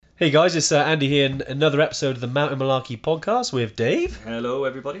Hey guys, it's Andy here in another episode of the Mountain Malarkey podcast with Dave. Hello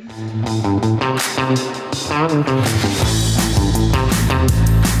everybody.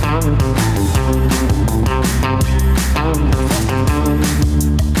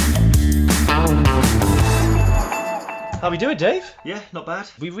 How we doing, Dave? Yeah, not bad.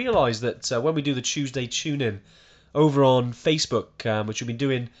 We realised that when we do the Tuesday tune-in over on Facebook, which we've been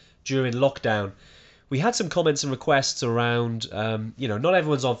doing during lockdown, we had some comments and requests around, not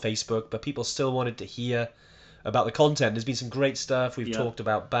everyone's on Facebook, but people still wanted to hear about the content. There's been some great stuff. We've talked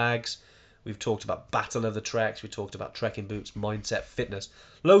about bags. We've talked about battle of the treks. We've talked about trekking boots, mindset, fitness,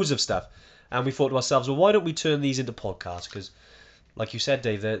 loads of stuff. And we thought to ourselves, well, why don't we turn these into podcasts? Because, like you said,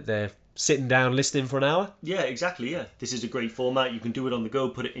 Dave, they're sitting down listening for an hour. Yeah, exactly, yeah. This is a great format. You can do it on the go,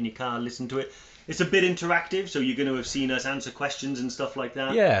 put it in your car, listen to it. It's a bit interactive, so you're going to have seen us answer questions and stuff like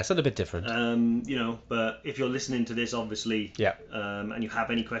that. Yeah, it's a little bit different. But if you're listening to this, obviously, and you have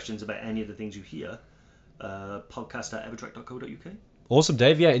any questions about any of the things you hear, podcast@evertrek.co.uk. Awesome,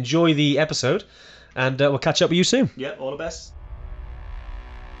 Dave. Yeah, enjoy the episode, and we'll catch up with you soon. Yeah, all the best.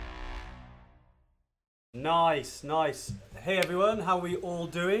 Nice. Hey everyone, how are we all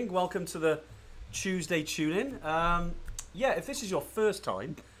doing? Welcome to the Tuesday tune-in. If this is your first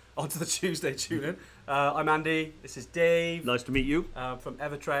time onto the Tuesday tune-in, I'm Andy, this is Dave. Nice to meet you. From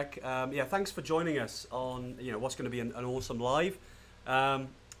Evertrek. Thanks for joining us on what's going to be an awesome live.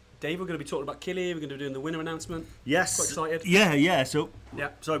 Dave, we're going to be talking about Kili, we're going to be doing the winner announcement. Yes. Quite excited. Yeah. So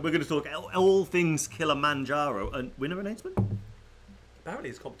we're going to talk all things Kilimanjaro. And winner announcement?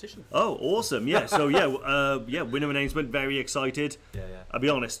 Apparently it's competition. Oh, awesome. Yeah, so winner announcement, very excited. Yeah. I'll be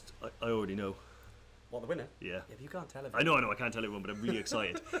honest, I already know. What, the winner? Yeah. But you can't tell everyone. I know, I can't tell everyone, but I'm really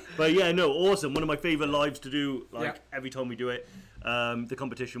excited. But yeah, no, awesome. One of my favourite lives to do, every time we do it. The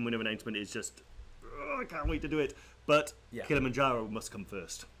competition winner announcement is just, I can't wait to do it. But Kilimanjaro must come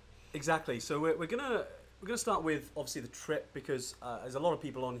first. Exactly. So we're gonna start with obviously the trip, because there's a lot of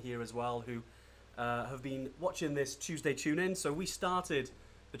people on here as well who have been watching this Tuesday tune-in. So we started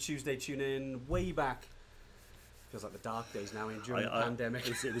the Tuesday tune-in way back. Feels like the dark days now during the pandemic.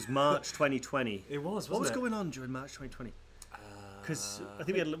 It was March 2020. It was. What was going on during March 2020? Because I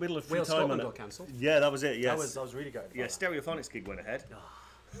think we had a little of free Wales time Scotland on got it. cancelled. Yeah, that was it. Yes. That was really good. Yeah, Stereophonics gig went ahead.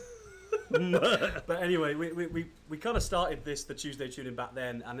 But anyway, we kind of started the Tuesday tune-in back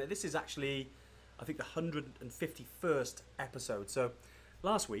then, and this is actually, I think, the 151st episode. So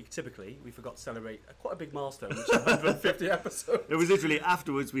last week, typically, we forgot to celebrate quite a big milestone, which is 150 episodes. It was literally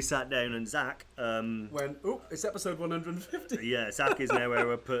afterwards we sat down and Zach... it's episode 150. Yeah, Zach is now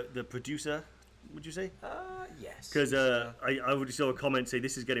the producer, would you say? Yes. Because I already saw a comment say,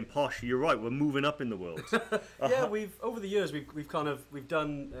 this is getting posh. You're right, we're moving up in the world. Yeah, over the years, we've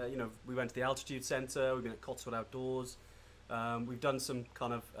done, we went to the Altitude Centre, we've been at Cotswold Outdoors, we've done some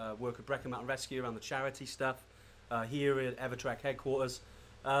kind of work at Brecon Mountain Rescue around the charity stuff, here at Evertrek headquarters.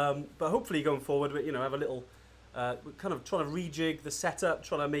 But hopefully going forward, we have a little, kind of trying to rejig the setup,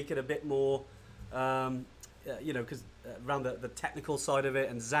 trying to make it a bit more, because around the technical side of it,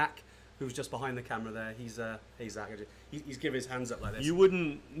 and Zach, who's just behind the camera there, he's Zach, he's giving his hands up like this.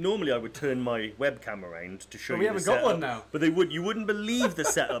 Normally I would turn my webcam around to show you we haven't got one now. But you wouldn't believe the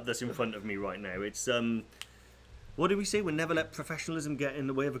setup that's in front of me right now. It's, what did we say? We'll never let professionalism get in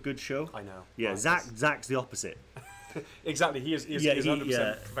the way of a good show. I know. Yeah, Zach's the opposite. Exactly, he is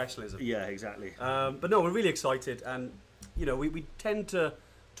 100% professionalism. Yeah, exactly. But no, we're really excited, and we tend to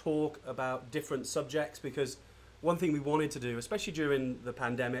talk about different subjects, because one thing we wanted to do, especially during the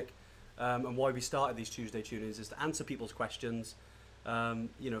pandemic, and why we started these Tuesday tune-ins, is to answer people's questions,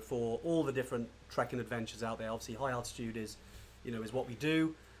 for all the different trekking adventures out there. Obviously, high altitude is what we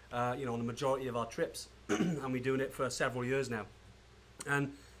do, on the majority of our trips, and we're doing it for several years now.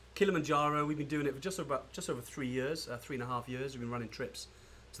 And Kilimanjaro, we've been doing it for just over 3 years, 3.5 years. We've been running trips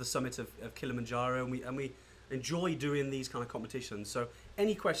to the summit of Kilimanjaro, and we enjoy doing these kind of competitions. So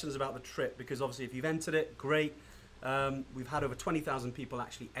any questions about the trip, because obviously if you've entered it, great. We've had over 20,000 people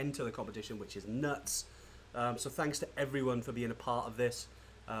actually enter the competition, which is nuts. So thanks to everyone for being a part of this,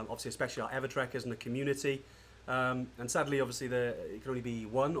 obviously especially our Evertrekkers and the community. And sadly, obviously, it can only be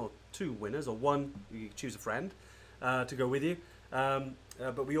one or two winners, or one, you choose a friend to go with you.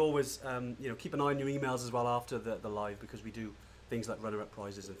 But we always, keep an eye on your emails as well after the live, because we do things like runner-up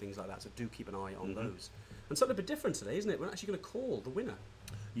prizes and things like that. So do keep an eye on those. And something a bit different today, isn't it? We're actually going to call the winner.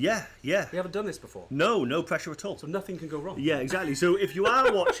 Yeah. We haven't done this before. No pressure at all. So nothing can go wrong. Yeah, exactly. So if you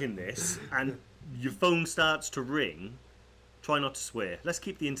are watching this and your phone starts to ring, try not to swear. Let's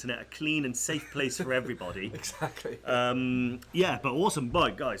keep the internet a clean and safe place for everybody. Exactly. Yeah, but awesome.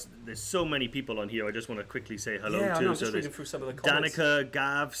 But guys, there's so many people on here. I just want to quickly say hello to. I know, I'm just reading through some of the comments. Danica,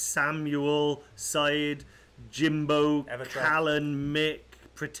 Gav, Samuel, Syed, Jimbo, Callan, Mick,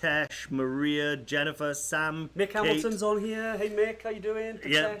 Pritesh, Maria, Jennifer, Sam, Mick Kate. Hamilton's on here. Hey Mick, how you doing?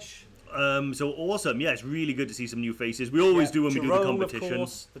 Pritesh. Yeah. So awesome. Yeah, it's really good to see some new faces. We always do when we do the competition. Of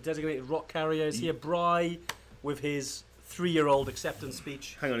course, the designated rock carrier is here. Bry with his 3-year-old acceptance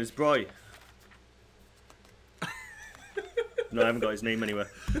speech. Hang on, it's Bry. No, I haven't got his name anywhere.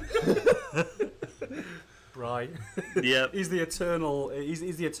 Bry. Yeah. He's the eternal.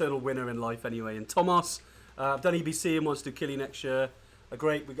 He's the eternal winner in life anyway. And Thomas, I've done EBC and wants to do Kili next year.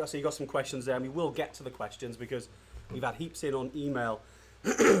 Great. So you got some questions there, and we will get to the questions because we've had heaps in on email,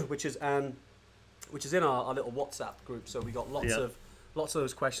 which is in our little WhatsApp group. So we got lots of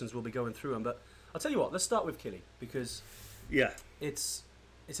those questions. We'll be going through them. But I'll tell you what. Let's start with Kili because it's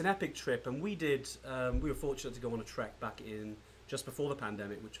an epic trip, and we were fortunate to go on a trek back in just before the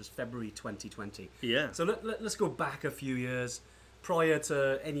pandemic, which was February 2020. Yeah. So let's go back a few years prior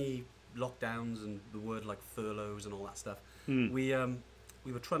to any lockdowns and the word like furloughs and all that stuff.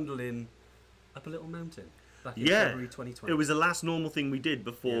 We were trundling up a little mountain back in February 2020. It was the last normal thing we did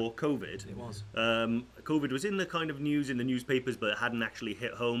before COVID. It was. COVID was in the kind of news in the newspapers, but it hadn't actually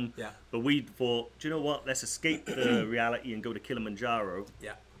hit home. Yeah. But we thought, do you know what? Let's escape the reality and go to Kilimanjaro.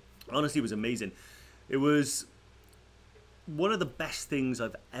 Yeah. Honestly, it was amazing. It was one of the best things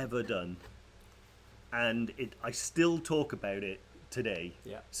I've ever done, and I still talk about it today.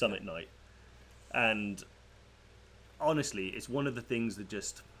 Yeah. Summit night, and honestly, it's one of the things that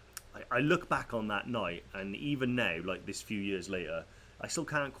just I look back on that night, and even now, like this few years later, I still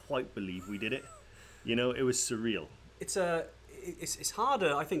can't quite believe we did it. You know, it was surreal. It's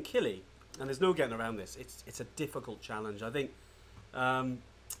harder, I think, Kili, and there's no getting around this. It's a difficult challenge. I think,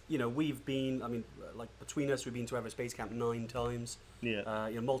 we've been. I mean, like between us, we've been to Everest Base Camp 9 times. Yeah.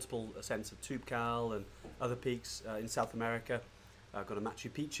 Multiple ascents of Toubkal and other peaks in South America. I've got a Machu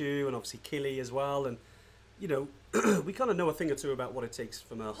Picchu and obviously Kili as well, and we kind of know a thing or two about what it takes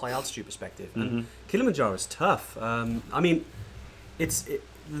from a high altitude perspective. And Kilimanjaro is tough. I mean,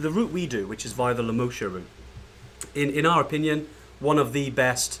 the route we do, which is via the Lemosha route. In our opinion, one of the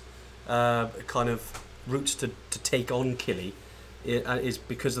best kind of routes to take on Kili is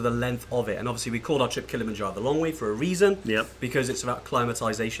because of the length of it. And obviously, we called our trip Kilimanjaro the long way for a reason. Yep. Because it's about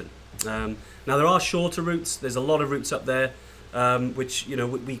acclimatization. Now there are shorter routes. There's a lot of routes up there. Which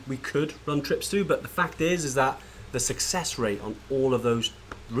we could run trips to, but the fact is that the success rate on all of those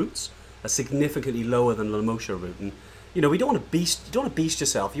routes are significantly lower than the Lemosha route, and we don't want to beast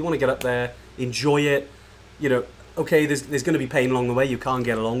yourself. You want to get up there, enjoy it. Okay, there's going to be pain along the way. You can't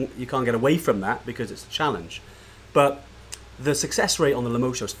get away from that because it's a challenge, but the success rate on the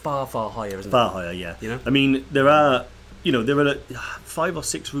Lemosha is far higher, isn't it? Far higher, yeah. I mean, there are 5 or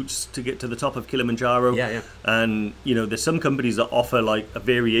 6 routes to get to the top of Kilimanjaro. Yeah. And, there's some companies that offer like a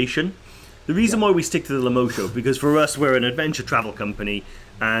variation. The reason why we stick to the Lemosha, because for us, we're an adventure travel company,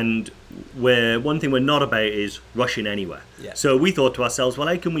 and one thing we're not about is rushing anywhere. Yeah. So we thought to ourselves, well,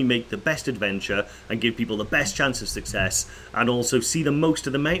 how can we make the best adventure and give people the best chance of success, and also see the most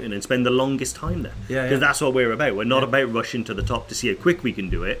of the mountain and spend the longest time there? Because that's what we're about. We're not about rushing to the top to see how quick we can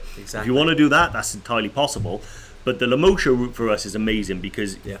do it. Exactly. If you want to do that, that's entirely possible. But the Lemosha route for us is amazing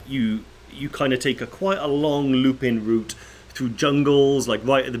because you kind of take quite a long loop-in route through jungles. Like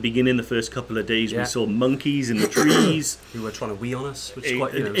right at the beginning, the first couple of days, we saw monkeys in the trees who were trying to wee on us, which is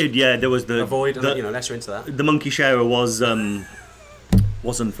quite there was the avoid. Unless you're into that, the monkey shower was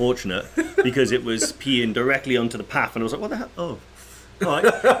unfortunate because it was peeing directly onto the path, and I was like, what the hell? Oh. All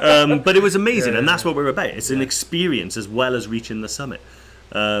right. But it was amazing, and that's what we're about. It's an experience as well as reaching the summit.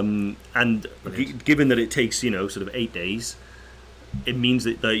 And given that it takes sort of 8 days, it means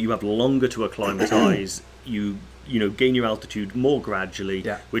that you have longer to acclimatize. you gain your altitude more gradually,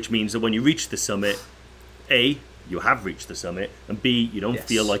 which means that when you reach the summit, A, you have reached the summit, and B, you don't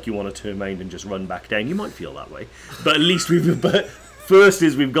feel like you want to turn around and just run back down. You might feel that way, but at least we've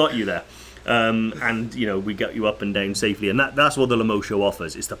got you there. And we get you up and down safely, and that's what the Lemosha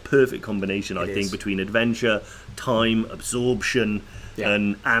offers. It's the perfect combination, I think, between adventure, time, absorption,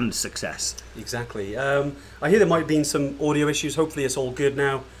 and success. Exactly. I hear there might have been some audio issues. Hopefully it's all good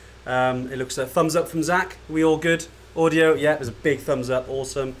now. It looks a thumbs up from Zach. We all good? Audio? Yeah, there's a big thumbs up.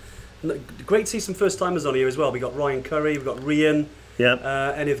 Awesome. Great to see some first timers on here as well. We got Ryan Curry, we've got Rian,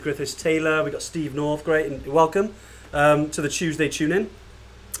 Enith Griffiths Taylor, we've got Steve North. Great, and welcome to the Tuesday tune in.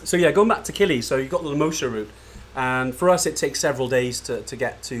 So going back to Kili, so you've got the Lemosha route, and for us it takes several days to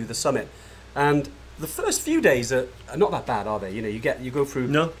get to the summit. And the first few days are not that bad, are they? You know, you go through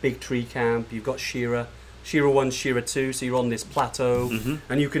Big Tree Camp. You've got Shira 1, Shira 2. So you're on this plateau,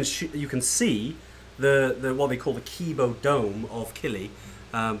 and you can see the what they call the Kibo Dome of Kili,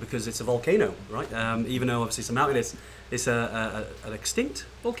 because it's a volcano, right? Even though obviously it's a mountain, it's an extinct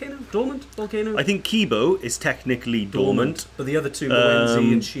volcano, dormant volcano. I think Kibo is technically dormant, but the other two,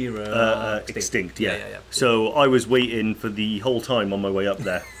 Moenzi and Shira, are extinct. Yeah. So I was waiting for the whole time on my way up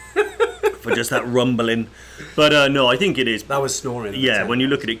there for just that rumbling. But no, I think it is. That was snoring. Yeah, when you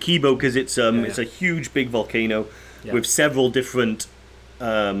look at it, Kibo, because it's a huge, big volcano with several different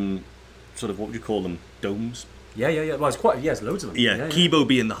sort of, what would you call them, domes. Yeah. Well, it's quite. There's loads of them. Yeah, Kibo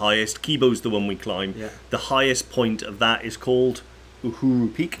being the highest. Kibo's the one we climb. Yeah. The highest point of that is called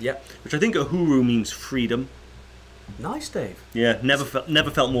Uhuru Peak. Yeah. Which I think Uhuru means freedom. Nice, Dave. Yeah, never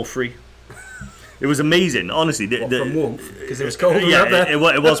felt more free. It was amazing, honestly. From warmth, because it was cold. Yeah, up there.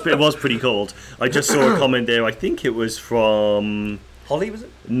 it was pretty cold. I just saw a comment there. I think it was from Holly, was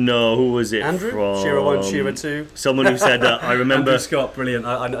it? No, who was it? Andrew. From Shira 1, Shira 2. Someone who said that. I remember. Andrew Scott, brilliant.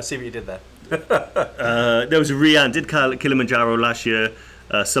 I see what you did there. There was a Rian did Kilimanjaro last year.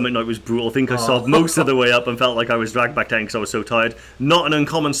 Summit night was brutal. I think I sobbed most of the way up and felt like I was dragged back down because I was so tired. Not an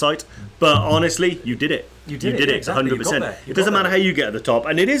uncommon sight, but honestly, you did it. You did it, exactly. 100%. It doesn't matter how you get at the top,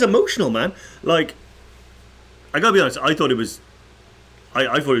 and it is emotional, man. Like, I gotta be honest. I thought it was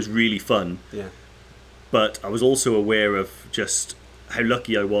really fun. Yeah. But I was also aware of just how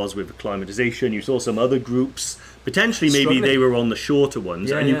lucky I was with acclimatization. You saw some other groups. Potentially, maybe they were on the shorter ones,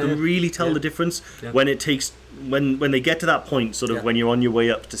 and you can really tell the difference when it takes when they get to that point, sort of when you're on your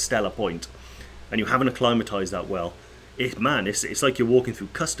way up to Stellar Point, and you haven't acclimatized that well. It's like you're walking through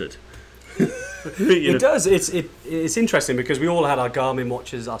custard. It does. It's interesting because we all had our Garmin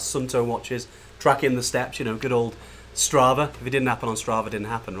watches, our Sunto watches, tracking the steps. You know, good old Strava. If it didn't happen on Strava, it didn't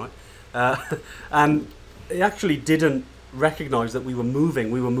happen, right? And it actually didn't recognise that we were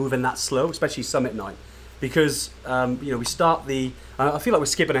moving that slow, especially summit night. Because we start the. I feel like we're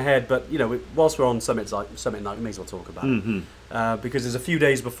skipping ahead, but whilst we're on summit night, we may as well talk about it because there's a few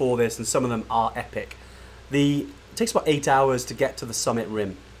days before this, and some of them are epic. It takes about 8 hours to get to the summit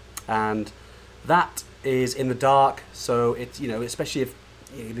rim, and that is in the dark. So it's especially if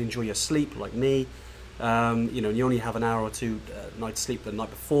you enjoy your sleep like me, and you only have an hour or two night's sleep the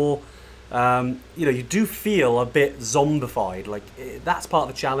night before. You do feel a bit zombified. Like that's part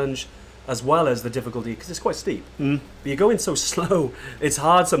of the challenge, as well as the difficulty, because it's quite steep. But you're going so slow, it's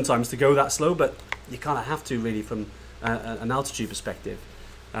hard sometimes to go that slow, but you kind of have to really from an altitude perspective.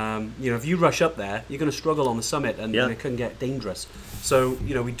 If you rush up there, you're going to struggle on the summit, and it can get dangerous. So,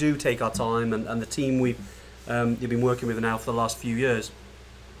 we do take our time, and the team you've been working with now for the last few years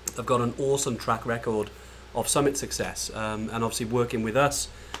have got an awesome track record of summit success, and obviously working with us,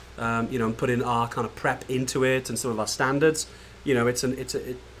 and putting our kind of prep into it and some of our standards.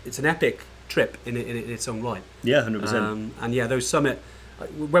 It's an epic trip in its own right. Yeah, 100%. And those summit,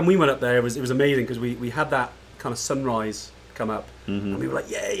 when we went up there, it was amazing because we had that kind of sunrise come up, and we were like,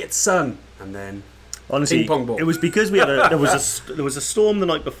 yay, it's sun, and then honestly, ping pong ball. It was because there was a storm the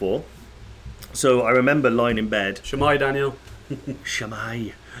night before, so I remember lying in bed. Shamai, Daniel.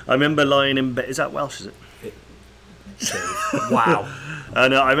 Shamai. I remember lying in bed. Is that Welsh? Is it? Wow.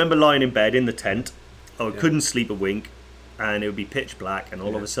 And I remember lying in bed in the tent. I couldn't sleep a wink. And it would be pitch black, and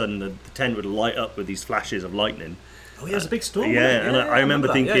all of a sudden the tent would light up with these flashes of lightning. Oh, yeah, it was a big storm. I remember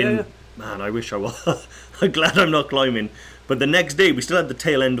thinking, man, I wish I was. I'm glad I'm not climbing. But the next day, we still had the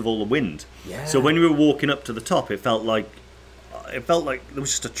tail end of all the wind. Yeah. So when we were walking up to the top, it felt like there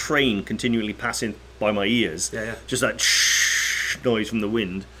was just a train continually passing by my ears. Yeah. Just that shh noise from the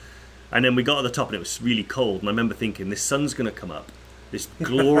wind. And then we got to the top, and it was really cold. And I remember thinking, this sun's going to come up, this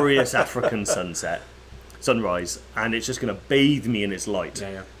glorious African sunrise, and it's just going to bathe me in its light.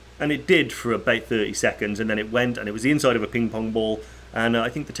 Yeah. And it did for about 30 seconds, and then it went, and it was the inside of a ping pong ball, and I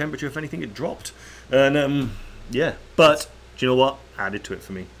think the temperature, if anything, it dropped. And but do you know what? Added to it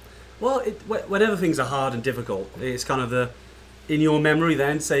for me. Well, whenever things are hard and difficult, it's kind of in your memory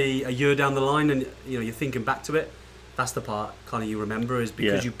then, say a year down the line, and you're thinking back to it, that's the part kind of you remember, is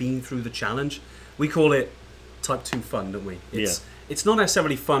because you've been through the challenge. We call it type 2 fun, don't we? It's not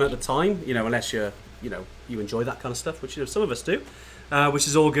necessarily fun at the time, unless you're you enjoy that kind of stuff, which some of us do, which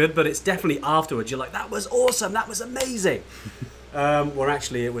is all good, but it's definitely afterwards you're like, that was awesome, that was amazing. Where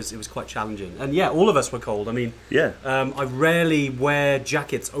actually it was quite challenging, and all of us were cold. I mean, I rarely wear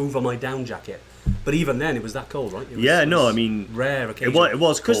jackets over my down jacket, but even then it was that cold, right? I mean, rare occasion. It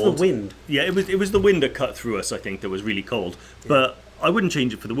was cold because of the wind. Yeah, it was the wind that cut through us. I think that was really cold, but I wouldn't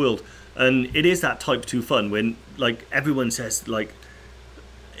change it for the world. And it is that type 2 fun when like everyone says like.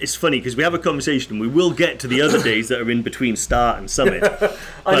 it's funny because we have a conversation. We will get to the other days that are in between start and summit.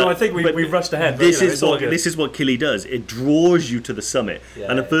 I know. I think we've rushed ahead. This is what Kili does. It draws you to the summit. Yeah,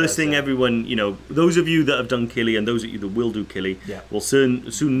 and the first thing everyone, those of you that have done Kili and those of you that will do Kili will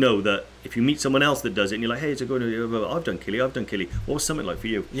soon know that if you meet someone else that does it and you're like, hey, it's going to, I've done Kili. What was summit like for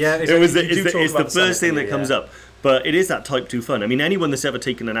you? Yeah, it's the first thing that comes up. But it is that Type 2 fun. I mean, anyone that's ever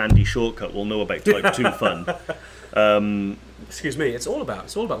taken an Andy shortcut will know about Type 2 fun. Excuse me, it's all about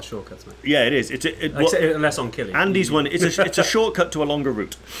the shortcuts, mate. Yeah, it is. Unless on Kili. Andy's one. It's a shortcut to a longer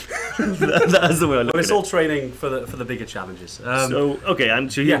route. That's the way I look at it. It's all training for the bigger challenges. So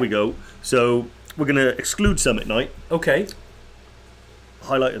here we go. So we're going to exclude summit night. Okay.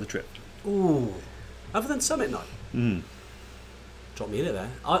 Highlight of the trip. Ooh, other than summit night. Drop me in it there.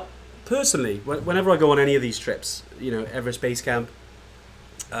 Personally, whenever I go on any of these trips, Everest Base Camp,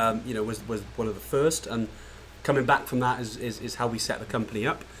 was one of the first, and coming back from that is how we set the company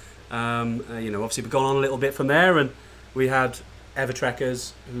up. Obviously we've gone on a little bit from there, and we had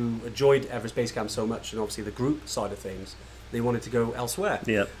Evertrekkers who enjoyed Everest Base Camp so much, and obviously the group side of things, they wanted to go elsewhere.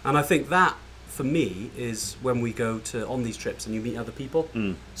 Yeah. And I think that, for me, is when we go on these trips and you meet other people.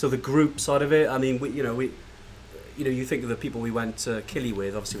 So the group side of it, I mean, you think of the people we went to Kili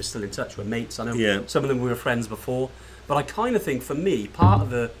with, obviously we're still in touch, we're mates. I know some of them we were friends before, but I kind of think for me, part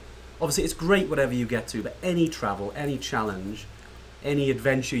of obviously it's great whatever you get to, but any travel, any challenge, any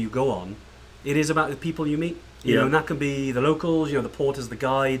adventure you go on, it is about the people you meet. And that can be the locals, the porters, the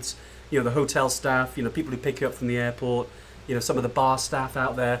guides, the hotel staff, people who pick you up from the airport, some of the bar staff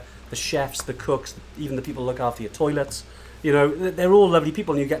out there, the chefs, the cooks, even the people who look after your toilets. They're all lovely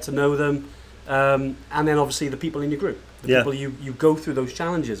people and you get to know them. And then obviously the people in your group, the people you go through those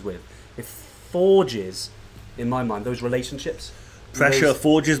challenges with. It forges, in my mind, those relationships. Pressure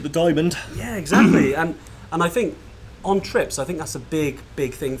forges the diamond. Yeah, exactly. and I think on trips, I think that's a big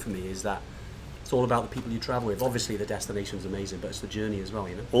thing for me, is that it's all about the people you travel with. Obviously the destination's amazing, but it's the journey as well,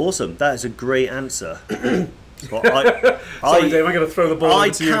 Awesome. That is a great answer. Sorry, Dave, I'm going to throw the ball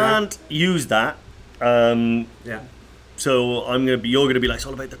to you now. I can't use that. So you're gonna be like, it's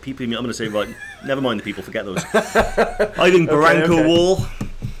all about the people. I'm gonna say, right, never mind the people, forget those. I think Barranco Wall,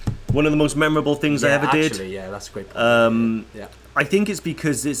 one of the most memorable things I ever did. Yeah, that's a great point. I think it's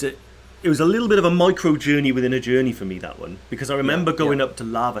because it was a little bit of a micro journey within a journey for me, that one, because I remember going up to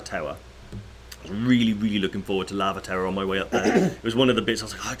Lava Tower. I was really, really looking forward to Lava Tower on my way up there. It was one of the bits I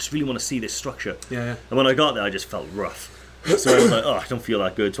was like, I just really want to see this structure. And when I got there, I just felt rough. So I was like, I don't feel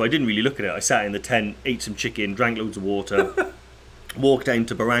that good. So I didn't really look at it. I sat in the tent, ate some chicken, drank loads of water, walked down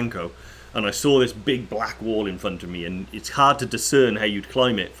to Barranco, and I saw this big black wall in front of me, and it's hard to discern how you'd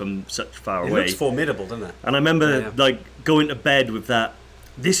climb it from such far away. It looks formidable, doesn't it? And I remember going to bed with that.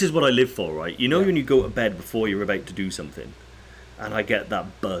 This is what I live for, right? When you go to bed before you're about to do something, and I get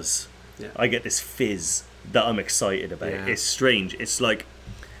that buzz. I get this fizz that I'm excited about. It's strange. It's like,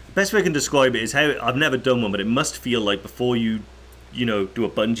 best way I can describe it is how, I've never done one, but it must feel like before you do a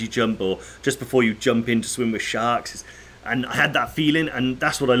bungee jump, or just before you jump in to swim with sharks. And I had that feeling, and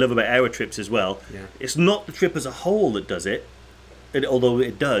that's what I love about our trips as well. It's not the trip as a whole that does it, although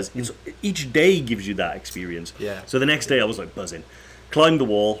it does. Each day gives you that experience. So the next day I was like buzzing. Climbed the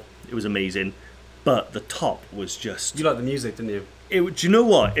wall, it was amazing, but the top was just... You liked the music, didn't you? Do you know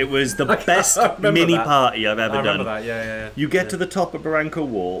what? It was the best mini party I've ever done. I remember that, You get to the top of Barranco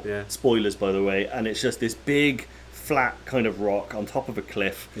Wall, spoilers by the way, and it's just this big, flat kind of rock on top of a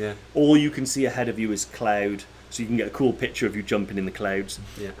cliff. All you can see ahead of you is cloud, so you can get a cool picture of you jumping in the clouds.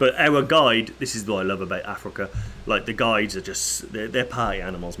 But our guide, this is what I love about Africa, like the guides are just, they're party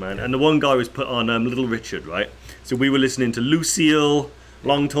animals, man. And the one guy was put on Little Richard, right? So we were listening to Lucille,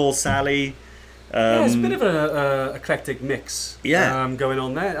 Long Tall Sally... it's a bit of an eclectic mix going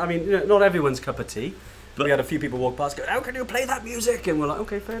on there. I mean, not everyone's cup of tea. But we had a few people walk past, go, "How can you play that music?" And we're like,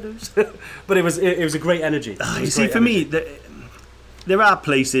 "Okay, fair dues." But it was a great energy. You see, for me, there are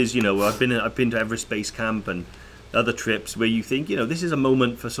places, where I've been to Everest Base Camp and other trips where you think, this is a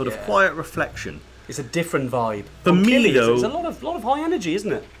moment for sort of quiet reflection. It's a different vibe. For me, Kili, though, it's a lot of high energy,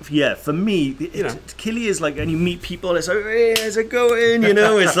 isn't it? Yeah, for me, Kili is like, and you meet people, it's like, hey, how's it going?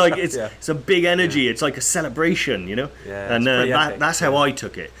 It's like it's a big energy. It's like a celebration, and that's how I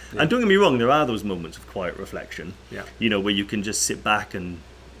took it. And don't get me wrong, there are those moments of quiet reflection, where you can just sit back and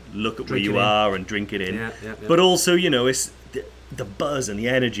look at where you are and drink it in. But also, it's the buzz and the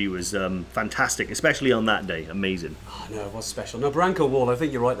energy was fantastic, especially on that day. Amazing. Oh, no, it was special. No, Barranco Wall, I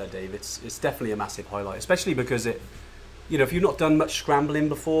think you're right there, Dave. It's definitely a massive highlight, especially because it, if you've not done much scrambling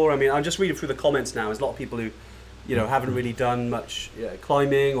before. I mean, I'm just reading through the comments now. There's a lot of people who, haven't really done much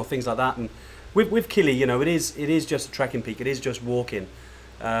climbing or things like that. And with Kili, it is just a trekking peak. It is just walking.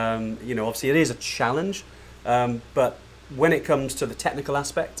 You know, obviously it is a challenge, but when it comes to the technical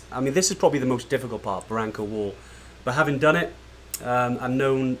aspect, I mean, this is probably the most difficult part, Barranco Wall. But having done it and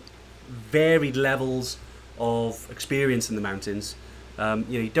known varied levels of experience in the mountains, you know,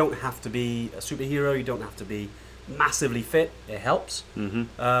 you don't have to be a superhero, you don't have to be massively fit. It helps,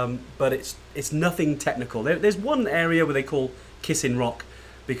 but it's nothing technical. There's one area where they call kissing rock,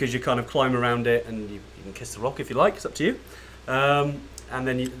 because you kind of climb around it and you can kiss the rock if you like. It's up to you. And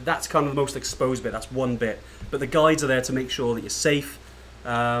then that's kind of the most exposed bit. That's one bit. But the guides are there to make sure that you're safe.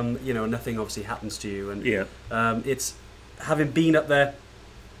 You know, nothing obviously happens to you. And it's having been up there,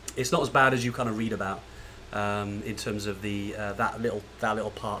 it's not as bad as you kind of read about in terms of the that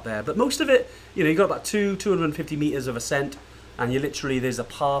little part there. But most of it, you know, you got about 250 meters of ascent, and you literally, there's a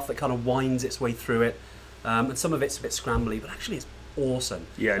path that kind of winds its way through it, and some of it's a bit scrambly, but actually it's awesome.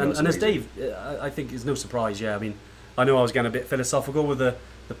 Yeah, and as Dave, I think is no surprise. Yeah, I mean, I know I was getting a bit philosophical with the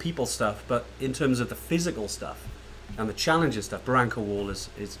people stuff, but in terms of the physical stuff and the challenges stuff, Barranco Wall is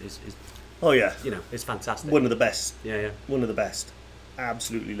oh yeah, you know, it's fantastic. One of the best. Yeah. One of the best.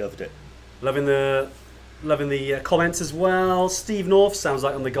 Absolutely loved it. Loving the comments as well. Steve North sounds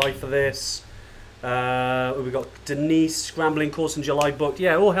like I'm the guy for this. We've got Denise, scrambling course in July booked.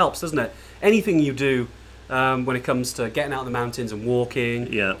 Yeah, it all helps, doesn't it? Anything you do when it comes to getting out in the mountains and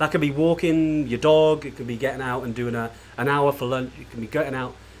walking. Yeah. That could be walking your dog. It could be getting out and doing an hour for lunch. It could be getting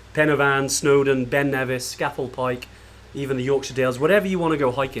out Penavan, Snowdon, Ben Nevis, Scaffold Pike, even the Yorkshire Dales. Whatever you want to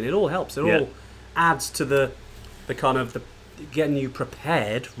go hiking, it all helps. It all adds to the kind of the getting you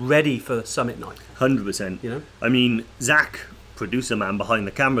prepared, ready for the summit night. 100%. You know, I mean, Zach, producer man behind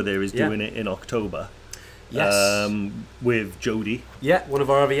the camera there, is doing it in October. Yes. With Jody. Yeah, one of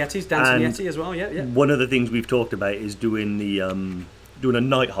our other Yetis, Dancing And Yeti as well. Yeah. One of the things we've talked about is doing the doing a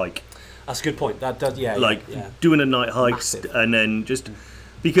night hike. That's a good point. That does, Doing a night hike. Massive. And then just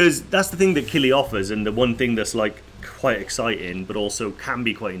because that's the thing that Kili offers, and the one thing that's like quite exciting but also can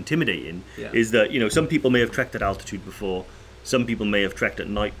be quite intimidating is that, you know, some people may have trekked at altitude before, some people may have trekked at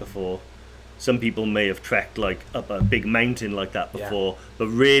night before, some people may have trekked like up a big mountain like that before, but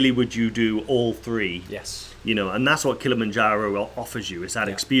really, would you do all three? Yes. You know, and that's what Kilimanjaro offers you. It's that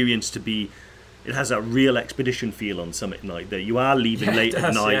experience to be. It has that real expedition feel on summit night, that you are leaving late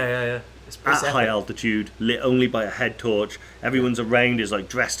at night at high altitude, lit only by a head torch. Everyone's around is like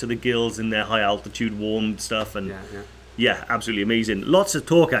dressed to the gills in their high altitude warm stuff, and absolutely amazing. Lots of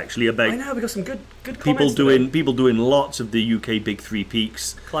talk actually about. I know, we got some good people comments people doing lots of the UK big three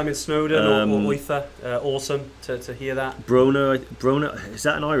peaks. climbing Snowdon or Oither. Awesome to hear that. Brona, is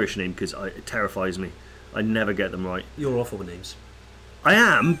that an Irish name? Because it terrifies me. I never get them right. You're awful with names. I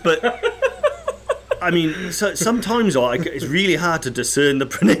am, but I mean, sometimes it's really hard to discern the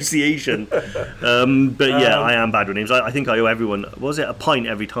pronunciation. But yeah, I am bad with names. I think I owe everyone, was it a pint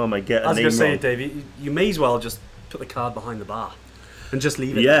every time I get a name wrong? I was going to say, Dave, you may as well just put the card behind the bar and just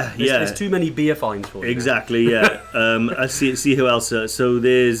leave it. Yeah, There's too many beer fines for you. Exactly, yeah. I see who else. So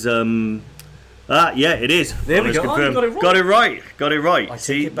there's... it is. There we go. Oh, you got it right. Got it right.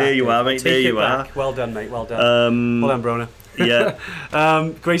 See, there you are, mate. There you are. Well done, mate. Well done. Well done, Brona.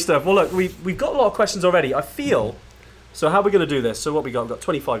 Yeah. Great stuff. Well, look, we've got a lot of questions already. I feel. So how are we going to do this? So what we got? We've got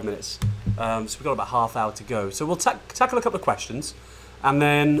 25 minutes. So we've got about half hour to go. So we'll tackle a couple of questions, and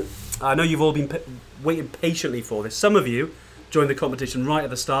then I know you've all been waiting patiently for this. Some of you joined the competition right at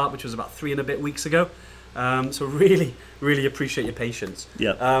the start, which was about 3 and a bit weeks ago. So really, really appreciate your patience.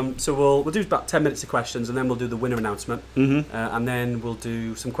 Yeah. So we'll do about 10 minutes of questions, and then we'll do the winner announcement, and then we'll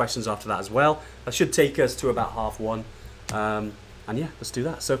do some questions after that as well. That should take us to about 1:30. And yeah, let's do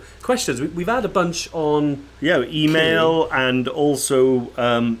that. So questions. We've had a bunch on email, and also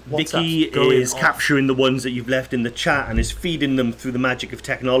Vicky is capturing the ones that you've left in the chat and is feeding them through the magic of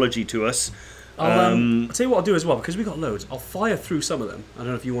technology to us. I'll tell you what I'll do as well, because we've got loads. I'll fire through some of them. I don't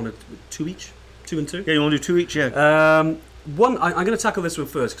know if you want 2 each, 2 and 2. Yeah, you want to do 2 each? Yeah. One, I'm going to tackle this one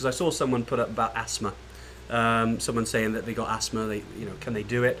first because I saw someone put up about asthma. Someone saying that they got asthma. Can they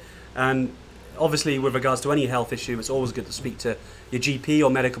do it? And obviously, with regards to any health issue, it's always good to speak to your GP or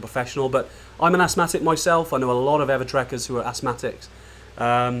medical professional. But I'm an asthmatic myself. I know a lot of Evertrekkers who are asthmatics.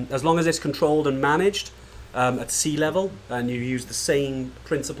 As long as it's controlled and managed at sea level, and you use the same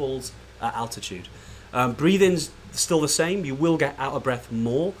principles at altitude, breathing's still the same. You will get out of breath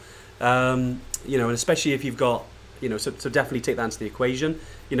more, and especially if you've got, so definitely take that into the equation.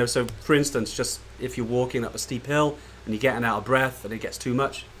 So for instance, just if you're walking up a steep hill and you're getting out of breath and it gets too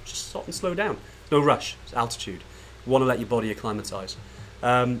much, just stop and slow down. No rush. It's altitude. You want to let your body acclimatise.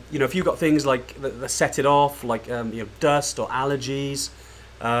 If you've got things like that set it off, like dust or allergies,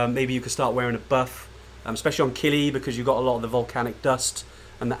 maybe you could start wearing a buff, especially on Kili, because you've got a lot of the volcanic dust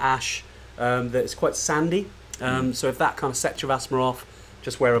and the ash, that it's quite sandy. So if that kind of sets your asthma off,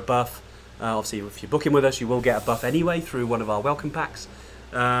 just wear a buff. Obviously, if you're booking with us, you will get a buff anyway through one of our welcome packs.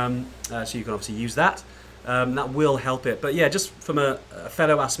 So you can obviously use that. That will help it. But yeah, just from a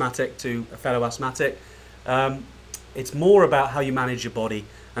fellow asthmatic to a fellow asthmatic, it's more about how you manage your body.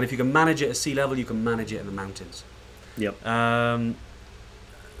 And if you can manage it at sea level, you can manage it in the mountains. Yep.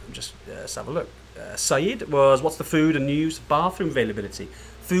 Let's have a look. Saeed was, what's the food and news? Bathroom availability.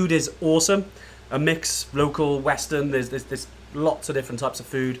 Food is awesome. A mix, local, Western. There's lots of different types of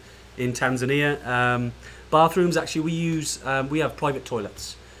food in Tanzania. Bathrooms, actually, we have private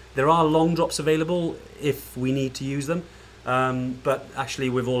toilets. There are long drops available if we need to use them. But actually,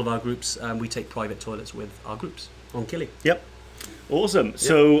 with all of our groups, we take private toilets with our groups on Kili. Yep. Awesome. Yep.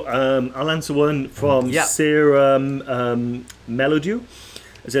 So I'll answer one from Sarah Melodew.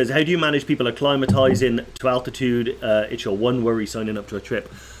 It says, how do you manage people acclimatizing to altitude? It's your one worry signing up to a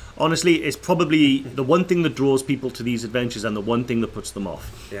trip. Honestly, it's probably the one thing that draws people to these adventures and the one thing that puts them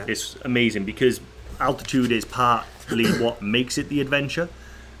off. Yeah. It's amazing because altitude is partly what makes it the adventure.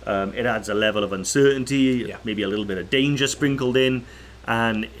 It adds a level of uncertainty, maybe a little bit of danger sprinkled in,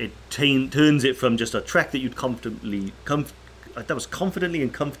 and it turns it from just a trek that you'd confidently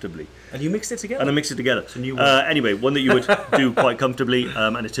and comfortably. And you mixed it together? And I mixed it together. It's a new one. Anyway, one that you would do quite comfortably,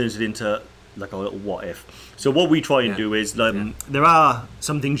 and it turns it into like a little what if. So what we try and do is, there are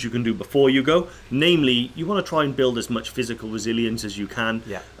some things you can do before you go. Namely, you want to try and build as much physical resilience as you can.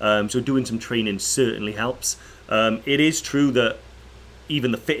 So doing some training certainly helps. It is true that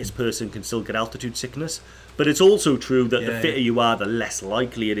even the fittest person can still get altitude sickness. But it's also true that the fitter you are, the less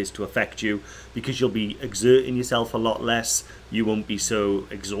likely it is to affect you, because you'll be exerting yourself a lot less. You won't be so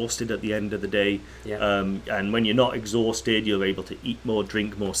exhausted at the end of the day. And when you're not exhausted, you're able to eat more,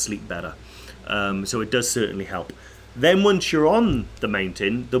 drink more, sleep better. So it does certainly help. Then once you're on the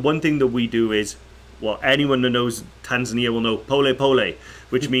mountain, the one thing that we do is, well, anyone that knows Tanzania will know pole pole,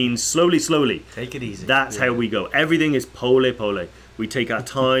 which means slowly, slowly. Take it easy. That's how we go. Everything is pole pole. We take our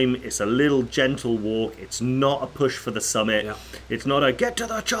time. It's a little gentle walk. It's not a push for the summit. It's not a get to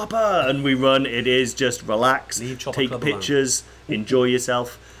the chopper and we run. It is just relax, take pictures, enjoy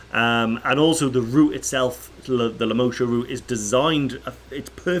yourself. And also the route itself, the Lemosha route, is designed, it's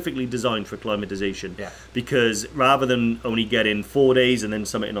perfectly designed for acclimatization. Because rather than only getting 4 days and then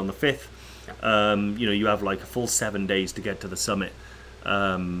summiting on the 5th, you have like a full 7 days to get to the summit.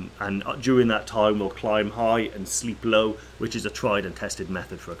 And during that time we'll climb high and sleep low, which is a tried and tested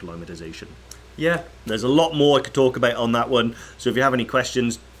method for acclimatization. There's a lot more I could talk about on that one, so if you have any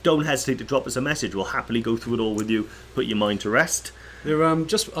questions, don't hesitate to drop us a message. We'll happily go through it all with you, put your mind to rest.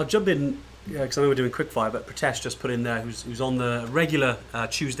 I'll jump in because I know we're doing quickfire, but Pritesh just put in there, who's on the regular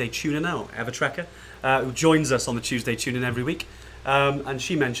Tuesday tune-in now, Evertrekker, who joins us on the Tuesday tune-in every week, and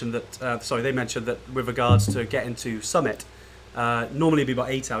she mentioned that they mentioned that with regards to getting to summit, normally it'd be about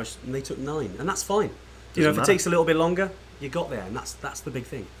 8 hours, and they took 9, and that's fine. If it takes a little bit longer, you got there, and that's the big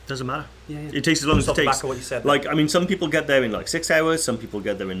thing. Doesn't matter. It takes as long as it takes. Back of what you said. Some people get there in like 6 hours. Some people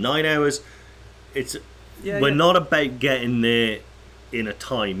get there in 9 hours. We're not about getting there in a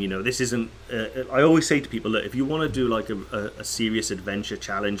time. This isn't. I always say to people, look, if you want to do like a serious adventure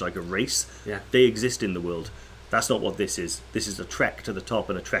challenge, like a race, they exist in the world. That's not what this is. This is a trek to the top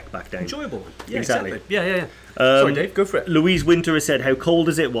and a trek back down. Enjoyable one. Exactly. Sorry, Dave, go for it. Louise Winter has said, how cold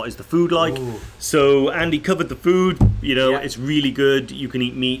is it? What is the food like? Ooh. So Andy covered the food. It's really good. You can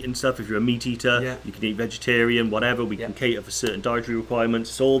eat meat and stuff if you're a meat eater. You can eat vegetarian, whatever. We can cater for certain dietary requirements.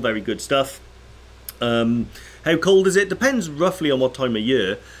 It's all very good stuff. How cold is it? Depends roughly on what time of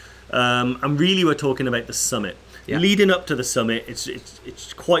year. And really we're talking about the summit. Leading up to the summit,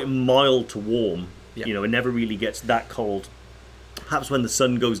 it's quite mild to warm. It never really gets that cold. Perhaps when the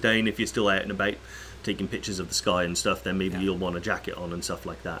sun goes down, if you're still out and about taking pictures of the sky and stuff, then maybe you'll want a jacket on and stuff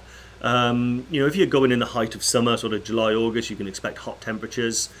like that. If you're going in the height of summer, sort of July, August, you can expect hot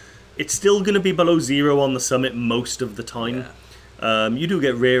temperatures. It's still going to be below 0 on the summit most of the time. You do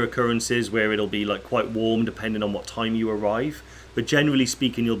get rare occurrences where it'll be like quite warm depending on what time you arrive. But generally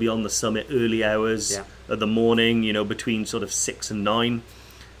speaking, you'll be on the summit early hours of the morning, between sort of 6 and 9.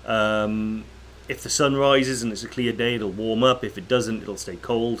 If the sun rises and it's a clear day, it'll warm up. If it doesn't, it'll stay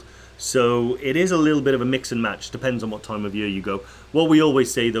cold. So it is a little bit of a mix and match. Depends on what time of year you go. What we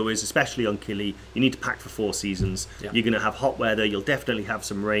always say, though, is especially on Kili, you need to pack for 4 seasons. You're going to have hot weather. You'll definitely have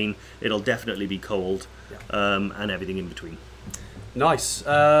some rain. It'll definitely be cold, and everything in between. Nice.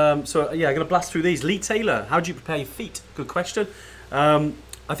 I'm going to blast through these. Lee Taylor, how do you prepare your feet? Good question.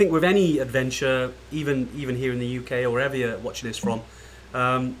 I think with any adventure, even here in the UK or wherever you're watching this from,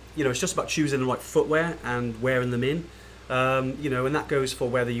 it's just about choosing the right footwear and wearing them in. You know, and that goes for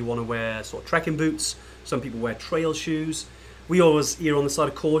whether you want to wear sort of trekking boots. Some people wear trail shoes. We always err on the side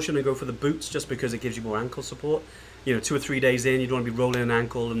of caution and go for the boots just because it gives you more ankle support. You know, 2 or 3 days in, you don't want to be rolling an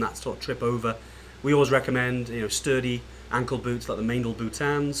ankle and that sort of trip over. We always recommend, you know, sturdy ankle boots like the Maindel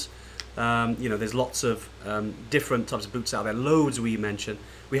Boutans. You know, there's lots of different types of boots out there, loads we mentioned.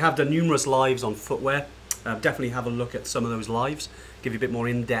 We have done numerous lives on footwear. Definitely have a look at some of those lives, give you a bit more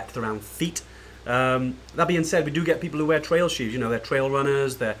in-depth around feet. That being said, we do get people who wear trail shoes. You know, they're trail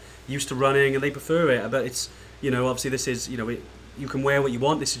runners, they're used to running and they prefer it. But it's, you know, obviously this is, you know, you can wear what you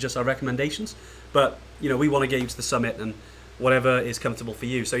want. This is just our recommendations. But, you know, we want to get you to the summit and whatever is comfortable for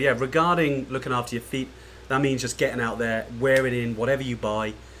you. So yeah, regarding looking after your feet, that means just getting out there, wear it in whatever you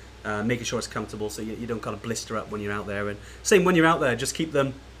buy, making sure it's comfortable so you don't kind of blister up when you're out there. And same when you're out there, just keep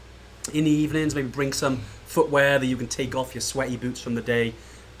them in the evenings, maybe bring some footwear that you can take off your sweaty boots from the day.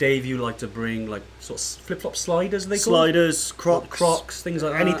 Dave, you like to bring like sort of flip-flop sliders, they call sliders, Crocs, things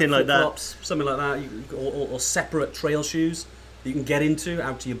like anything that, like that, something like that, or separate trail shoes that you can get into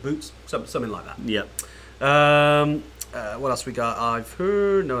out to your boots, something like that. Yeah. What else we got? I've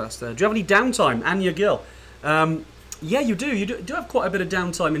heard. No, that's there. Do you have any downtime? Anya Gill. Yeah, you do. You do have quite a bit of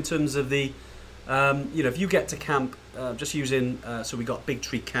downtime in terms of the, you know, if you get to camp, just using. So we got Big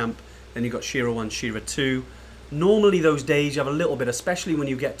Tree Camp, then you got Shira 1, Shira 2. Normally those days you have a little bit, especially when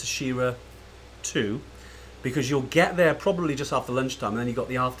you get to Shira 2, because you'll get there probably just after lunchtime, and then you got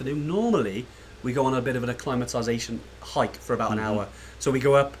the afternoon. Normally we go on a bit of an acclimatization hike for about an hour. So we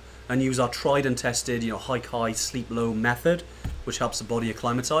go up and use our tried and tested, you know, hike high, sleep low method, which helps the body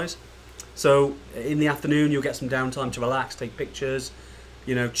acclimatize. So in the afternoon, you'll get some downtime to relax, take pictures,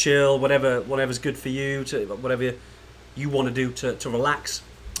 you know, chill, whatever's good for you, whatever you want to do to relax.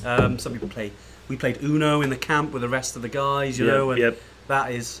 Some people play. We played Uno in the camp with the rest of the guys, you know, and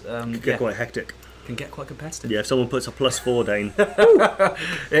that is can get quite hectic. Can get quite competitive. Yeah, if someone puts a +4 down,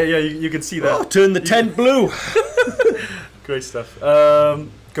 yeah, you can see that. Oh, turn the tent blue. Great stuff.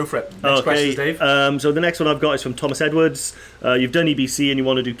 Go for it. Next question, Dave. So the next one I've got is from Thomas Edwards. You've done EBC and you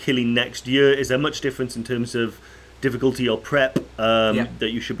want to do Kili next year. Is there much difference in terms of difficulty or prep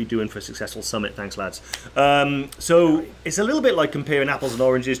that you should be doing for a successful summit? Thanks, lads. So it's a little bit like comparing apples and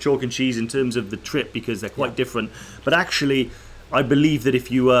oranges, chalk and cheese in terms of the trip, because they're quite different. But actually, I believe that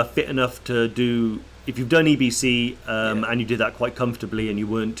if you are fit enough to do, if you've done EBC and you did that quite comfortably and you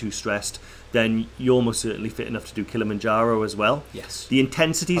weren't too stressed, then you're almost certainly fit enough to do Kilimanjaro as well. Yes. The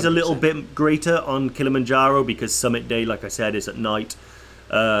intensity is a little bit greater on Kilimanjaro because summit day, like I said, is at night.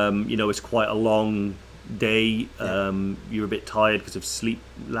 You know, it's quite a long day. You're a bit tired because of sleep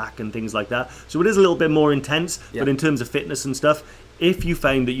lack and things like that. So it is a little bit more intense, but in terms of fitness and stuff, if you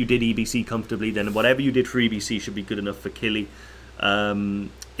found that you did EBC comfortably, then whatever you did for EBC should be good enough for Kili.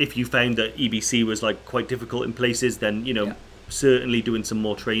 If you found that EBC was like quite difficult in places, then you know certainly doing some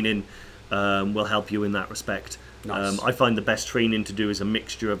more training will help you in that respect. Nice. I find the best training to do is a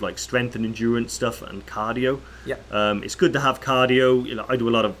mixture of like strength and endurance stuff and cardio. It's good to have cardio. You know,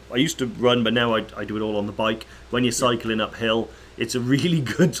 I used to run, but now I do it all on the bike. When you're cycling uphill, it's a really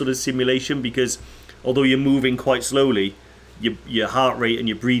good sort of simulation because although you're moving quite slowly, your heart rate and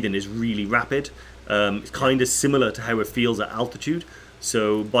your breathing is really rapid. It's kind of similar to how it feels at altitude.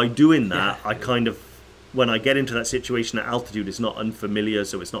 So by doing that, I kind of, when I get into that situation at altitude, it's not unfamiliar,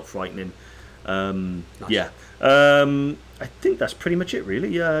 so it's not frightening. Nice. I think that's pretty much it,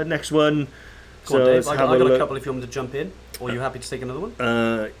 really. Next one. Go on, Dave. I got a couple if you want me to jump in, or are you happy to take another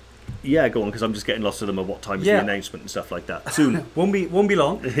one? Yeah, go on, because I'm just getting lost to them at what time is the announcement and stuff like that. Soon. won't be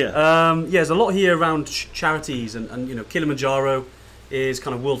long. There's a lot here around charities, and you know, Kilimanjaro is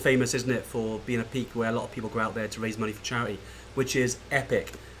kind of world famous, isn't it, for being a peak where a lot of people go out there to raise money for charity, which is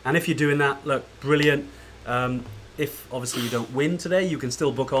epic. And if you're doing that, look, brilliant. If obviously you don't win today, you can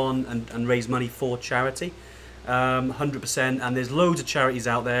still book on and raise money for charity, 100%. And there's loads of charities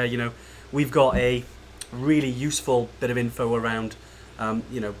out there. You know, we've got a really useful bit of info around,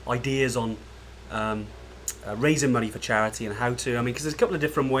 you know, ideas on raising money for charity and how to. I mean, because there's a couple of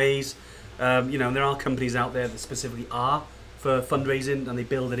different ways. You know, and there are companies out there that specifically are for fundraising and they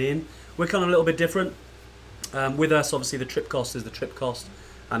build it in. We're kind of a little bit different. With us, obviously, the trip cost is the trip cost.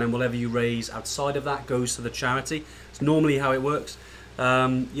 And then whatever you raise outside of that goes to the charity. It's normally how it works.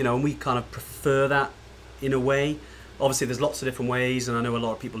 You know, and we kind of prefer that in a way. Obviously, there's lots of different ways, and I know a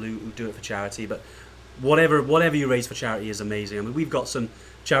lot of people who do it for charity, but whatever you raise for charity is amazing. I mean, we've got some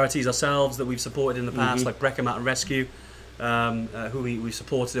charities ourselves that we've supported in the past, like Brecon Mountain Rescue, who we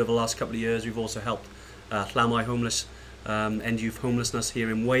supported over the last couple of years. We've also helped Llamau Homeless, end youth homelessness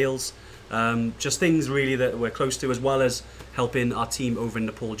here in Wales. Just things really that we're close to, as well as helping our team over in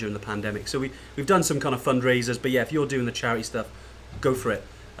Nepal during the pandemic. So we've done some kind of fundraisers, but yeah, if you're doing the charity stuff, go for it.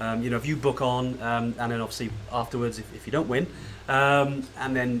 If you book on, and then obviously afterwards, if you don't win, and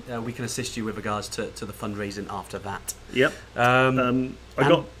then we can assist you with regards to the fundraising after that. Yep.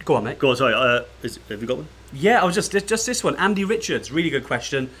 Go on, mate. Go on, sorry. Have you got one? Yeah, I was just this one. Andy Richards, really good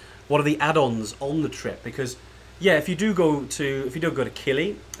question. What are the add-ons on the trip? Because yeah, if you do go to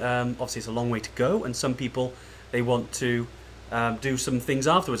Kili, obviously it's a long way to go, and some people they want to do some things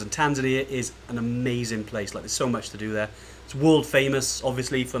afterwards. And Tanzania is an amazing place. Like, there's so much to do there. It's world famous,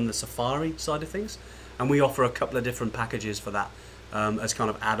 obviously, from the safari side of things, and we offer a couple of different packages for that as kind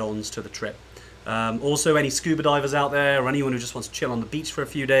of add-ons to the trip. Also, any scuba divers out there, or anyone who just wants to chill on the beach for a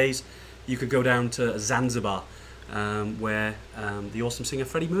few days, you could go down to Zanzibar, where the awesome singer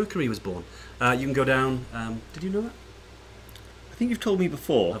Freddie Mercury was born. You can go down. Did you know that? I think you've told me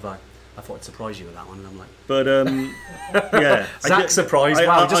before. Have I? I thought I'd surprise you with that one, and I'm like, but yeah, Zach's surprised.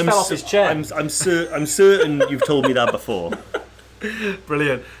 Wow, he just fell off his chair. I'm certain you've told me that before.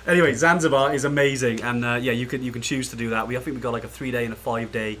 Brilliant. Anyway, Zanzibar is amazing, and yeah, you can choose to do that. I think we got like a 3-day and a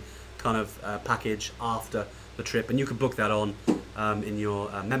 5-day kind of package after the trip, and you can book that on in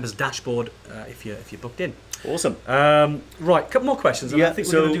your members dashboard if you're booked in. Awesome. Right, a couple more questions, and Yeah, I think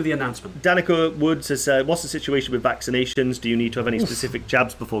we're so going to do the announcement. Danica Woods has said, what's the situation with vaccinations? Do you need to have any specific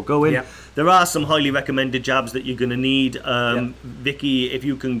jabs before going? Yeah. There are some highly recommended jabs that you're going to need. Vicky, if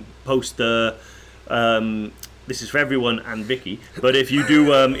you can post the... this is for everyone and Vicky, but if you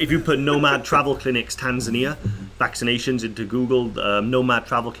do, if you put Nomad Travel Clinics Tanzania vaccinations into Google, Nomad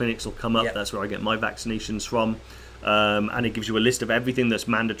Travel Clinics will come up. Yep. That's where I get my vaccinations from. And it gives you a list of everything that's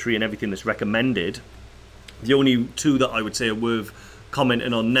mandatory and everything that's recommended. The only two that I would say are worth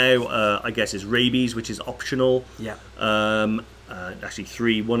commenting on now, I guess, is rabies, which is optional. Yeah. Actually,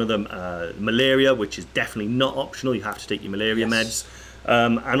 3. One of them, malaria, which is definitely not optional. You have to take your malaria meds.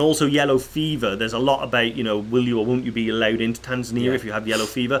 And also yellow fever. There's a lot about, will you or won't you be allowed into Tanzania if you have yellow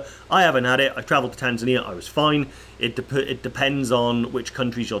fever. I haven't had it. I travelled to Tanzania. I was fine. It depends on which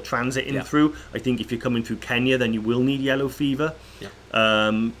countries you're transiting through. I think if you're coming through Kenya, then you will need yellow fever.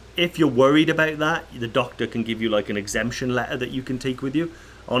 Yeah. If you're worried about that, the doctor can give you like an exemption letter that you can take with you.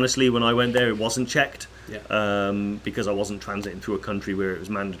 Honestly, when I went there, it wasn't checked because I wasn't transiting through a country where it was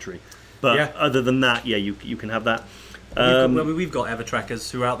mandatory. But other than that, yeah, you can have that. We've got Evertrekkers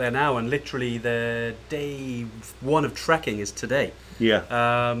who are out there now, and literally their day 1 of trekking is today. Yeah.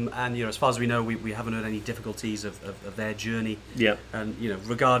 And as far as we know, we haven't had any difficulties of their journey. Yeah. And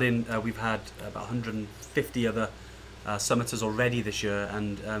regarding we've had about 150 other summiters already this year,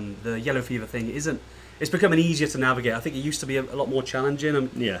 and the yellow fever thing it's becoming easier to navigate. I think it used to be a lot more challenging.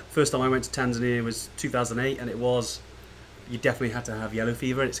 First time I went to Tanzania was 2008, and you definitely had to have yellow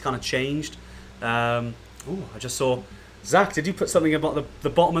fever. It's kind of changed. I just saw. Zach, did you put something about the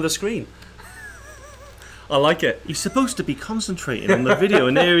bottom of the screen? I like it. He's supposed to be concentrating on the video,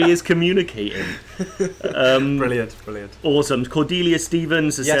 and there he is communicating. Brilliant. Awesome. Cordelia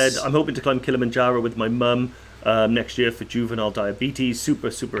Stevens has said, I'm hoping to climb Kilimanjaro with my mum next year for juvenile diabetes. Super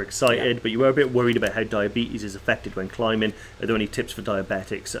excited, but you were a bit worried about how diabetes is affected when climbing. Are there any tips for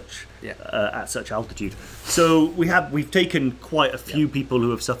diabetics at such altitude? So we've taken quite a few people who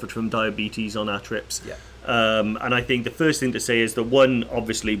have suffered from diabetes on our trips. And I think the first thing to say is that, one,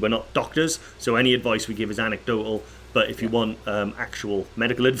 obviously we're not doctors, so any advice we give is anecdotal, but if you want actual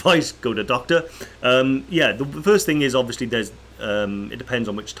medical advice, go to a doctor. The first thing is, obviously there's it depends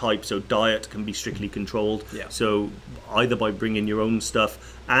on which type, so diet can be strictly controlled. So either by bringing your own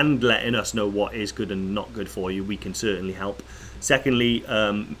stuff and letting us know what is good and not good for you, we can certainly help. Secondly,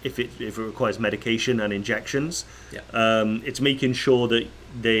 if it requires medication and injections, it's making sure that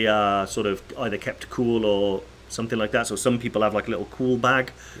they are sort of either kept cool or something like that. So some people have like a little cool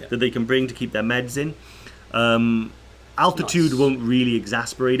bag that they can bring to keep their meds in. Altitude won't really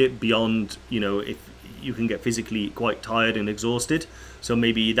exasperate it beyond, if you can get physically quite tired and exhausted. So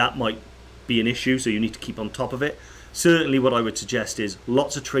maybe that might be an issue, so you need to keep on top of it. Certainly what I would suggest is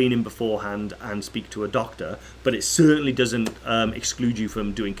lots of training beforehand and speak to a doctor, but it certainly doesn't exclude you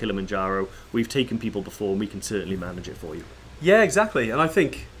from doing Kilimanjaro. We've taken people before, and we can certainly manage it for you. Yeah, exactly. And I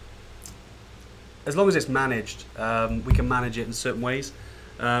think as long as it's managed, we can manage it in certain ways.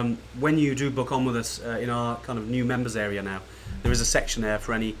 When you do book on with us in our kind of new members area now, there is a section there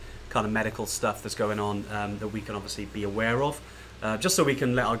for any kind of medical stuff that's going on that we can obviously be aware of, just so we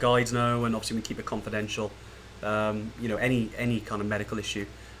can let our guides know, and obviously we keep it confidential. Any kind of medical issue.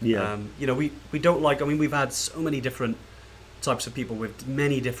 We don't like. I mean, we've had so many different types of people with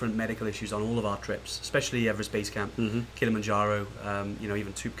many different medical issues on all of our trips, especially Everest Base Camp, Kilimanjaro,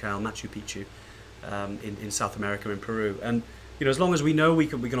 even Tukal, Machu Picchu, in South America, in Peru. And as long as we know, we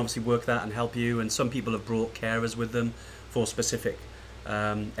can obviously work that and help you. And some people have brought carers with them for specific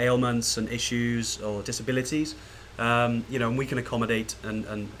ailments and issues or disabilities. And we can accommodate. And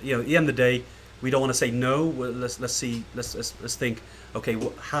at the end of the day, we don't want to say no. Well, let's think. Okay,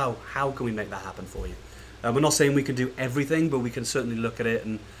 how can we make that happen for you? We're not saying we can do everything, but we can certainly look at it.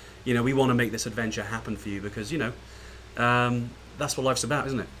 And we want to make this adventure happen for you because that's what life's about,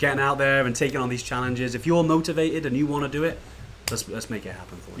 isn't it? Getting out there and taking on these challenges. If you're motivated and you want to do it, let's make it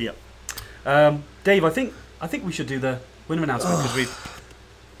happen for you. Yeah. Dave, I think we should do the winner announcement because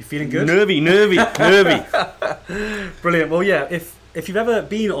you feeling good? Nervy. Brilliant. Well, yeah. If you've ever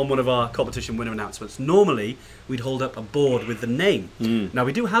been on one of our competition winner announcements, normally we'd hold up a board with the name. Now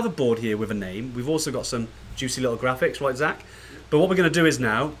we do have a board here with a name. We've also got some juicy little graphics, right, Zach? But what we're going to do is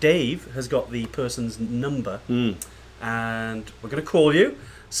now, Dave has got the person's number, and we're going to call you.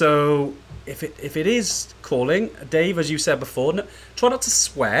 So if it is calling, Dave, as you said before, try not to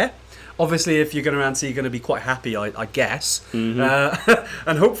swear. Obviously, if you're going to answer, you're going to be quite happy, I guess.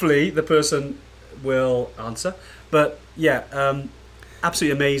 And hopefully the person will answer. But yeah,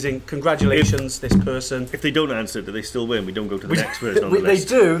 absolutely amazing. Congratulations, this person. If they don't answer, do they still win? We don't go to the next person on the list.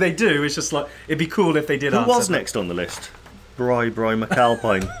 They do. It's just like, it'd be cool if they did answer. Who was next on the list? Brian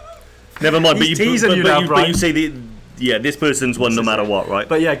McAlpine. Never mind. He's teasing you now, Brian. But you say this person's won no matter what, right?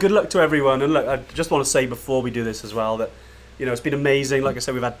 But yeah, good luck to everyone. And look, I just want to say before we do this as well that it's been amazing. Like I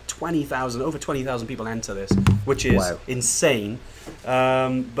said, we've had over 20,000 people enter this, which is insane,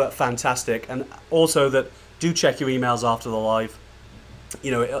 but fantastic. And also that do check your emails after the live.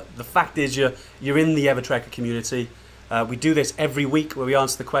 The fact is you're in the Evertrekker community. We do this every week where we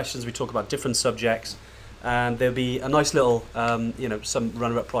answer the questions. We talk about different subjects. And there'll be a nice little, some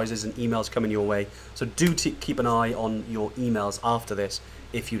runner-up prizes and emails coming your way. So do keep an eye on your emails after this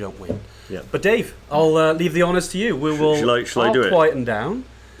if you don't win. Yeah. But Dave, I'll leave the honours to you. Shall I do it? Quieten down.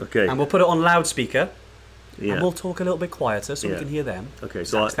 Okay. And we'll put it on loudspeaker. Yeah. And we'll talk a little bit quieter so we can hear them. Okay,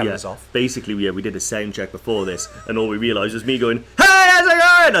 so off. Basically, we did a sound check before this, and all we realised was me going, "Hey, how's it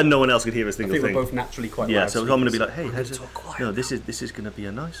going?" and no one else could hear a single thing. We're both naturally quite loud. Yeah, so I'm going to be like, "Hey, how's it?" Talk quiet. No, this is going to be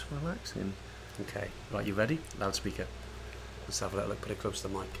a nice, relaxing. Okay, right, you ready? Loudspeaker. Let's have a little look. Put it close to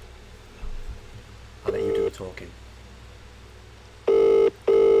the mic. I'll let you do the talking.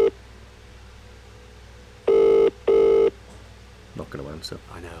 Not going to answer.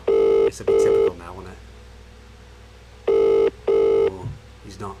 I know. It's a bit typical now, isn't it? Oh,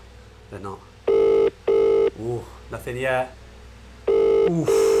 he's not. They're not. Ooh, nothing yet. Oof.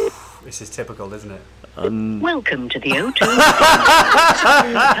 This is typical, isn't it? Welcome to the O2.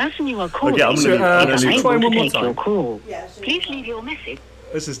 The person you are calling Okay, I'm gonna is try unable one to more take time. your call. Please leave your message.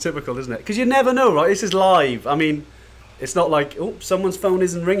 This is typical, isn't it? Because you never know, right? This is live. I mean, it's not like, oh, someone's phone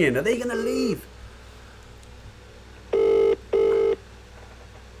isn't ringing. Are they going to leave?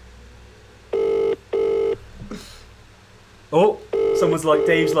 Oh, someone's like,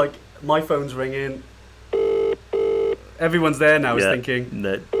 Dave's like, my phone's ringing. Everyone's there now is thinking.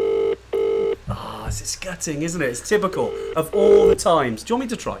 No. Oh, this is gutting, isn't it? It's typical of all the times. Do you want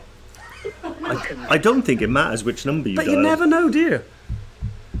me to try? I don't think it matters which number you But dial. you never know, do you?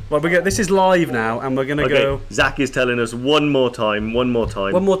 Well, this is live now, and we're going to go... Zach is telling us one more time, One more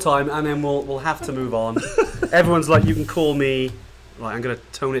time, and then we'll have to move on. Everyone's like, you can call me... Right, I'm going to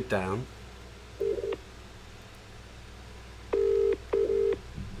tone it down.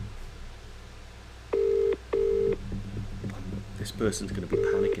 This person's going to be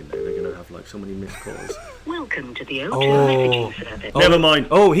panicking now. They're going to have like so many missed calls. Welcome to the O2 messaging service. Never mind.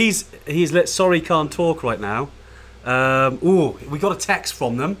 Oh, he's sorry, can't talk right now. We got a text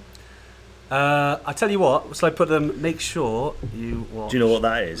from them. I tell you what, shall I put them? Make sure you watch. Do you know what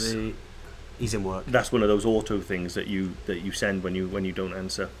that is? He's in work. That's one of those auto things that you send when you don't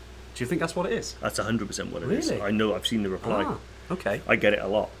answer. Do you think that's what it is? That's 100% what it is. Really? I know. I've seen the reply. Ah, okay. I get it a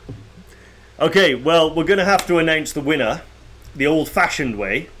lot. Okay, well, we're going to have to announce the winner the old-fashioned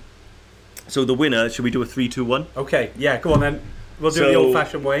way. So the winner, should we do a 3, 2, 1? Okay, yeah, go on then. We'll do it the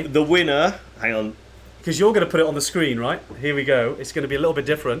old-fashioned way. The winner, hang on. Because you're going to put it on the screen, right? Here we go. It's going to be a little bit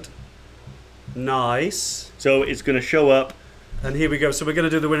different. Nice. So it's going to show up. And here we go. So we're going to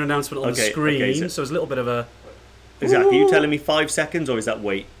do the winner announcement on the screen. Okay, so it's a little bit of a... Zach, are you telling me 5 seconds or is that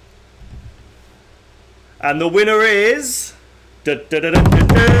wait? And the winner is...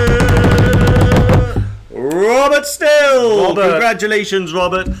 Robert Still! Robert. Congratulations,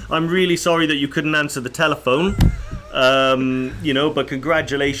 Robert. I'm really sorry that you couldn't answer the telephone. But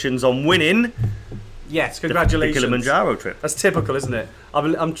congratulations on winning Yes, congratulations. The Kilimanjaro trip. That's typical, isn't it?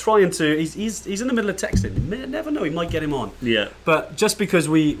 I'm trying to. He's in the middle of texting. You never know. He might get him on. Yeah. But just because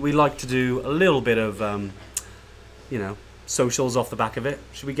we like to do a little bit of, socials off the back of it,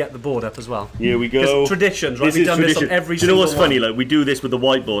 should we get the board up as well? Here we go. Traditions, right? This We've is done tradition. this on every Do you know what's single funny? one. Like, we do this with the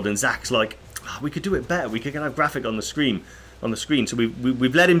whiteboard, and Zach's like, we could do it better. We could have graphic on the screen. So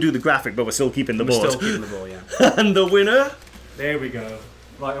we've let him do the graphic, but we're still keeping the board. Still keeping the ball, yeah. And the winner. There we go.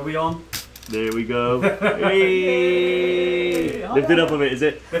 Right, are we on? There we go. Hey. Lift it up a bit, is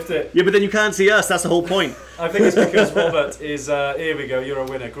it? Lift it. Yeah, but then you can't see us. That's the whole point. I think it's because Robert is. Here we go. You're a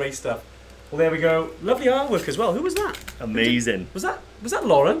winner. Great stuff. Well, there we go. Lovely artwork as well. Who was that? Amazing. Was that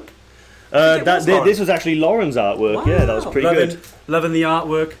Lauren? This was actually Lauren's artwork. Wow. Yeah, that was pretty good. Loving the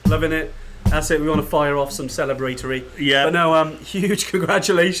artwork. Loving it. That's it. We want to fire off some celebratory. Yeah. But no, huge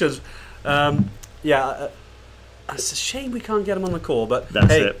congratulations. It's a shame we can't get him on the call, but That's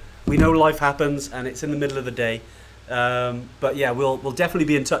hey, it. we know life happens and it's in the middle of the day. But yeah, we'll definitely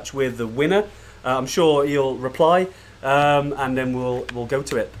be in touch with the winner. I'm sure he'll reply, and then we'll go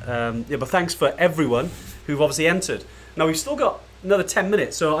to it. But thanks for everyone who've obviously entered. Now we've still got another 10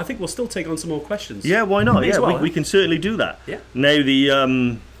 minutes, so I think we'll still take on some more questions. Yeah, why not? May as Yeah, well, we can certainly do that. Yeah. Now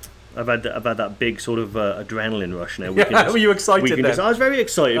the I've had that big sort of adrenaline rush now. Were you excited then? I was very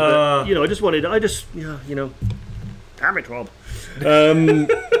excited, but damn it, Rob.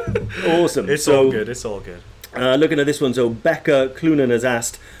 Awesome. It's all good. It's all good. Looking at this one, so Becca Clunan has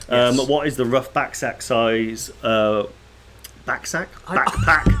asked, what is the rough backpack size?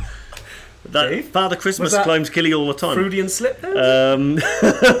 Backpack? Dave? Father Christmas climbs Kili all the time. Freudian slip there?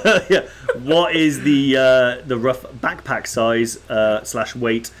 Yeah. What is the rough backpack size /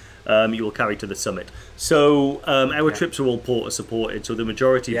 weight you will carry to the summit? So our trips are all porter supported, so the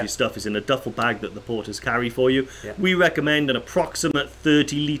majority of your stuff is in a duffel bag that the porters carry for you. Yeah. We recommend an approximate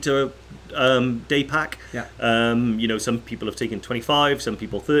 30-litre day pack. Yeah. Some people have taken 25, some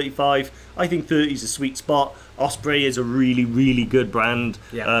people 35. I think 30 is a sweet spot. Osprey is a really, really good brand.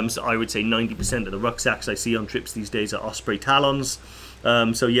 Yeah. So I would say 90% of the rucksacks I see on trips these days are Osprey Talons.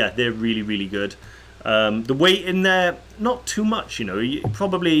 So yeah, they're really, really good. The weight in there, not too much,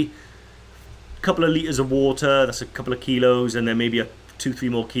 probably a couple of litres of water, that's a couple of kilos, and then maybe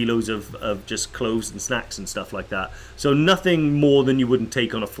 2-3 more kilos of just clothes and snacks and stuff like that. So nothing more than you wouldn't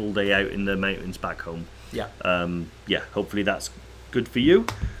take on a full day out in the mountains back home. Yeah. Hopefully that's good for you.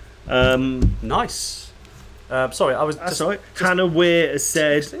 Nice. Sorry, I was just... Sorry. Hannah Ware has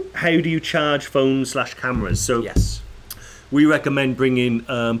said, how do you charge phones / cameras? So yes, we recommend bringing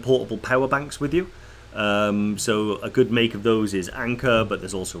portable power banks with you. So a good make of those is Anchor, but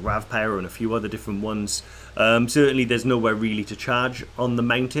there's also Rav Power and a few other different ones. Certainly there's nowhere really to charge on the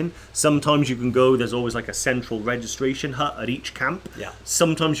mountain. Sometimes you can go, there's always like a central registration hut at each camp. Yeah.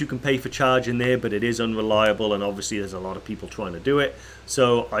 Sometimes you can pay for charge in there, but it is unreliable, and obviously there's a lot of people trying to do it.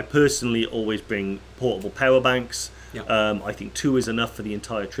 So I personally always bring portable power banks. Yeah. I think 2 is enough for the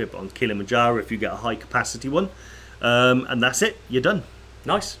entire trip on Kilimanjaro if you get a high capacity one. And that's it, you're done.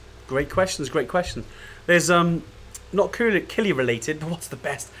 Nice. Great questions. There's not Kili related, but what's the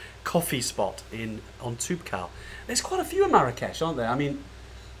best coffee spot on Toubkal? There's quite a few in Marrakesh, aren't there? I mean,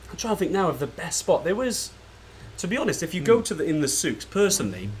 I'm trying to think now of the best spot. There was, to be honest, if you go to in the souks,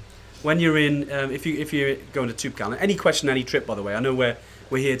 personally, when you're in, if you're going to Toubkal, any question, any trip, by the way, I know we're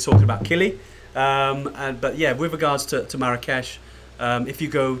here talking about Kili, but yeah, with regards to Marrakesh, if you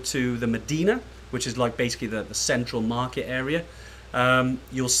go to the Medina, which is like basically the central market area,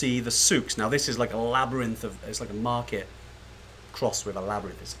 you'll see the souks. Now this is like a labyrinth it's like a market crossed with a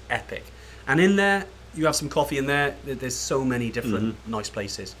labyrinth. It's epic. And in there, you have some coffee in there. There's so many different nice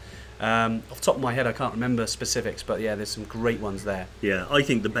places. Off the top of my head, I can't remember specifics, but yeah, there's some great ones there. Yeah, I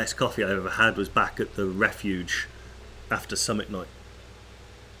think the best coffee I ever had was back at the Refuge after Summit Night.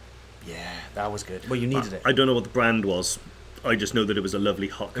 Yeah, that was good. Well, you needed it. I don't know what the brand was. I just know that it was a lovely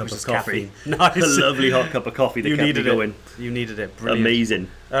hot cup of coffee. Nice. A lovely hot cup of coffee that kept me going. You needed it. Brilliant. Amazing.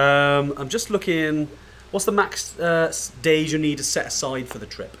 I'm just looking. What's the max days you need to set aside for the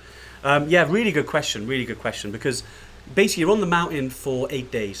trip? Yeah, really good question. Because basically you're on the mountain for 8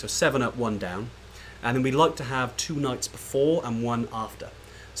 days, so 7 up, 1 down, and then we like to have 2 nights before and 1 after.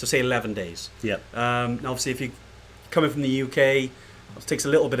 So say 11 days. Yeah. Now obviously if you're coming from the UK, it takes a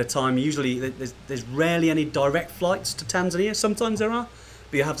little bit of time. Usually there's rarely any direct flights to Tanzania. Sometimes there are,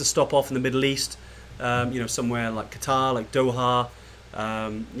 but you have to stop off in the Middle East, somewhere like Qatar, like Doha,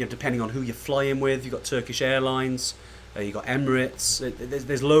 depending on who you're flying with. You've got Turkish Airlines, you've got Emirates.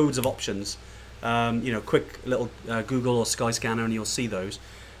 There's loads of options. Quick little Google or Skyscanner and you'll see those.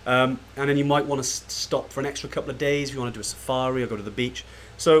 And then you might want to stop for an extra couple of days if you want to do a safari or go to the beach.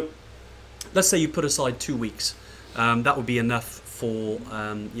 So let's say you put aside 2 weeks, that would be enough for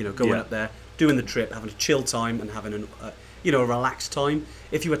going up there, doing the trip, having a chill time, and having a relaxed time.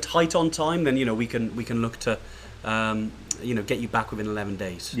 If you were tight on time, then we can look to get you back within 11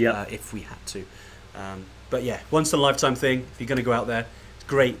 days if we had to. But yeah, once in a lifetime thing. If you're going to go out there, it's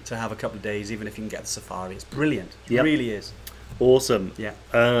great to have a couple of days, even if you can get the safari. It's brilliant. It really is. Awesome. Yeah.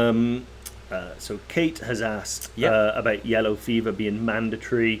 So Kate has asked about yellow fever being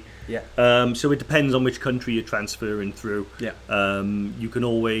mandatory. Yeah. So it depends on which country you're transferring through. Yeah. You can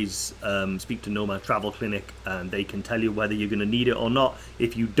always speak to Nomad Travel Clinic, and they can tell you whether you're going to need it or not.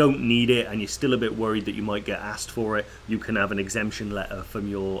 If you don't need it and you're still a bit worried that you might get asked for it, you can have an exemption letter from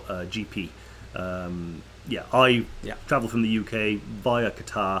your GP. I travelled from the UK via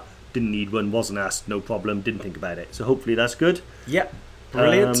Qatar. Didn't need one, wasn't asked, no problem, didn't think about it. So hopefully that's good. Yep.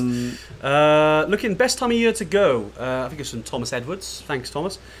 Brilliant. Looking best time of year to go. I think it's from Thomas Edwards. Thanks,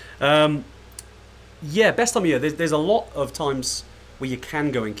 Thomas. Best time of year. There's a lot of times where you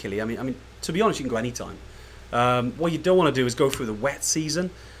can go in Kili. I mean, to be honest, you can go anytime. What you don't want to do is go through the wet season.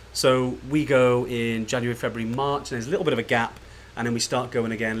 So we go in January, February, March, and there's a little bit of a gap, and then we start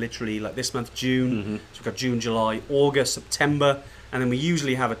going again literally like this month, June. Mm-hmm. So we've got June, July, August, September, and then we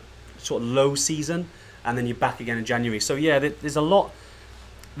usually have a sort of low season, and then you're back again in January. So yeah, there's a lot.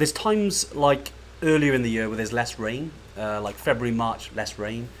 There's times like earlier in the year where there's less rain, like February, March, less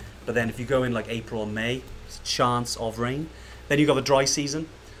rain. But then if you go in like April or May, there's a chance of rain. Then you've got the dry season,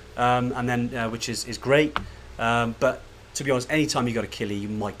 and then which is great. But to be honest, anytime you go to Kili, you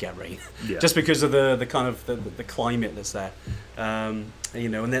might get rain, just because of the kind of the climate that's there. And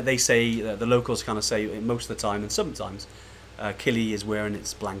they say the locals kind of say most of the time, and sometimes Kili is wearing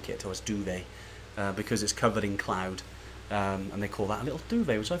its blanket or its duvet because it's covered in cloud. And they call that a little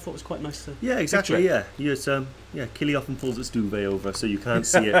duvet, which I thought was quite nice to exactly. picture. Kili often pulls its duvet over so you can't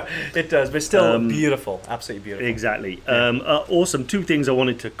see it. It does, but it's still beautiful, absolutely beautiful. Exactly. Awesome. Two things I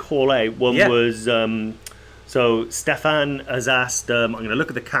wanted to call out. One was so Stefan has asked. I'm going to look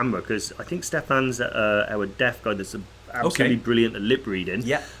at the camera because I think Stefan's our deaf guy that's absolutely brilliant at lip reading.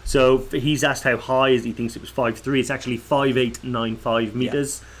 Yeah. So he's asked how high is he thinks it was 5'3". It's actually 5'895"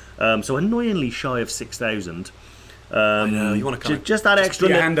 meters. So annoyingly shy of 6,000. I know, you want to just that extra.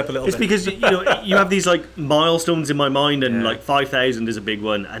 Put your hand up a little it's bit. Because you have these like milestones in my mind, and like 5,000 is a big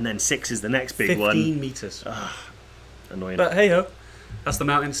one, and then 6 is the next big 15 one. 15 meters. Annoying. But hey ho, that's the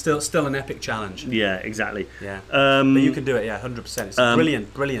mountain. Still an epic challenge. Yeah, exactly. Yeah. But you can do it. Yeah, 100%. It's a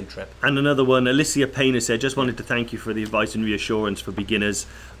brilliant trip. And another one, Alicia Payne said, just wanted to thank you for the advice and reassurance for beginners.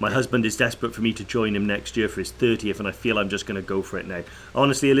 My husband is desperate for me to join him next year for his 30th, and I feel I'm just going to go for it now.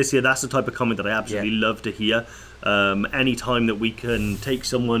 Honestly, Alicia, that's the type of comment that I absolutely love to hear. Any time that we can take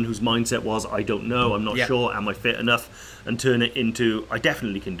someone whose mindset was, I don't know, I'm not sure, am I fit enough, and turn it into, I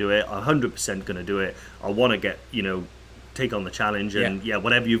definitely can do it, I'm 100% going to do it, I want to get, take on the challenge, and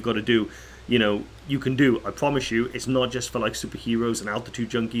whatever you've got to do, you can do. I promise you, it's not just for like superheroes and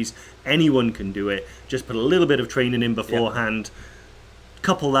altitude junkies. Anyone can do it. Just put a little bit of training in beforehand,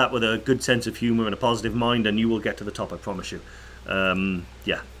 couple that with a good sense of humor and a positive mind, and you will get to the top, I promise you.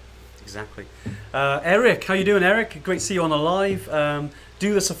 Exactly. Eric, how you doing, Eric? Great to see you on the live.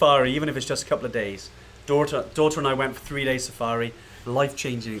 Do the safari, even if it's just a couple of days. Daughter and I went for 3-day safari.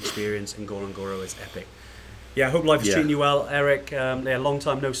 Life-changing experience in Ngorongoro is epic. Yeah, I hope life is treating you well, Eric. Long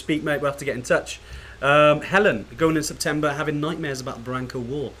time no speak, mate. We'll have to get in touch. Helen, going in September, having nightmares about the Barranco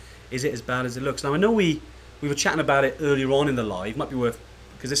Wall. Is it as bad as it looks? Now, I know we were chatting about it earlier on in the live. Might be worth,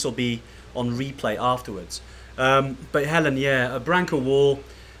 because this will be on replay afterwards. But Helen, a Barranco Wall,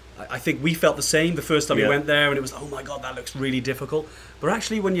 I think we felt the same the first time we went there, and it was, oh my God, that looks really difficult. But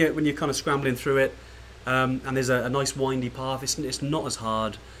actually, when you're kind of scrambling through it, and there's a nice windy path, it's not as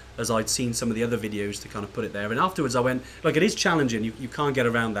hard as I'd seen some of the other videos to kind of put it there. And afterwards, I went, like, it is challenging. You can't get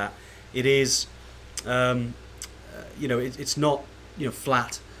around that. It is, it's not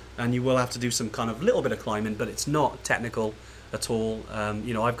flat, and you will have to do some kind of little bit of climbing, but it's not technical at all.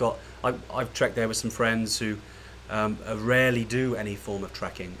 I've trekked there with some friends who rarely do any form of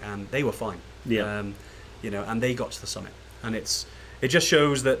trekking, and they were fine. And they got to the summit, and it just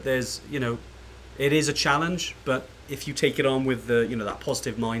shows that there's it is a challenge, but if you take it on with the that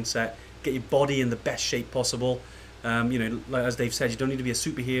positive mindset, get your body in the best shape possible. Like as Dave said, you don't need to be a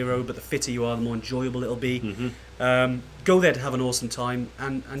superhero, but the fitter you are, the more enjoyable it'll be. Mm-hmm. Go there to have an awesome time,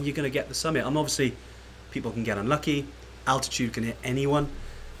 and you're going to get the summit. Obviously, people can get unlucky. Altitude can hit anyone.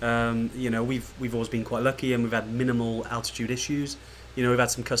 We've always been quite lucky, and we've had minimal altitude issues. We've had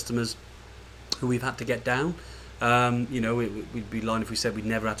some customers who we've had to get down. We'd be lying if we said we'd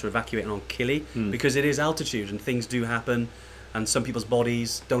never had to evacuate on Kili, because it is altitude and things do happen. and some people's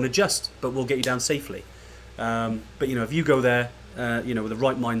bodies don't adjust, but we'll get you down safely. But you know, if you go there, you know, with the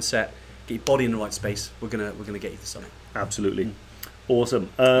right mindset, get your body in the right space, we're gonna get you to the summit. Absolutely, awesome.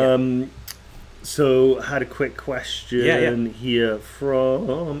 So had a quick question here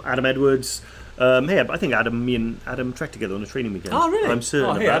from Adam Edwards. Hey, I think me and Adam trekked together on a training weekend. Oh, really? I'm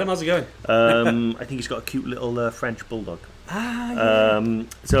certain. Hey, Adam, how's it going? I think he's got a cute little French bulldog.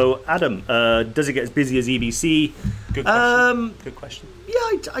 So Adam, does it get as busy as EBC? Good question. Good question.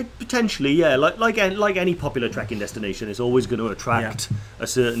 Yeah, I potentially, yeah. Like any popular trekking destination, it's always going to attract a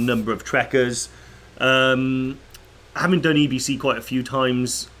certain number of trekkers. Having done EBC quite a few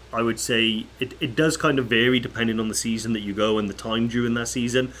times, I would say it does kind of vary depending on the season that you go and the time during that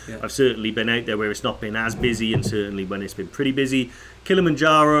season. Yeah. I've certainly been out there where it's not been as busy, and certainly when it's been pretty busy.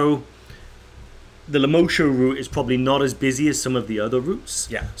 Kilimanjaro, the Lemosho route is probably not as busy as some of the other routes.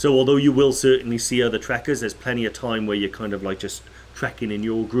 Yeah. So although you will certainly see other trekkers, there's plenty of time where you're kind of like just trekking in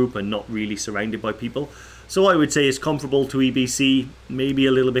your group and not really surrounded by people. So I would say it's comparable to EBC, maybe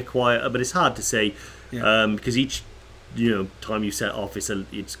a little bit quieter, but it's hard to say because each time you set off, it's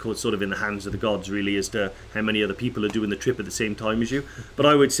sort of in the hands of the gods really as to how many other people are doing the trip at the same time as you. But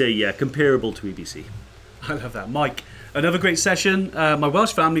I would say, yeah, comparable to EBC. I love that. Mike, another great session. My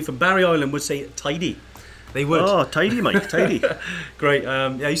Welsh family from Barry Island would say tidy. They would. Oh, tidy, Mike, tidy. Great.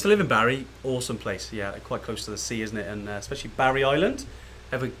 I used to live in Barry. Awesome place. Yeah, quite close to the sea, isn't it? And especially Barry Island.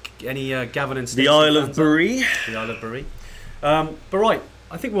 Any Gavin and Stacey The Isle of Bury. The Isle of Bury. But right,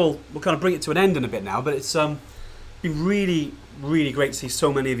 I think we'll kind of bring it to an end in a bit now. But it's been really, really great to see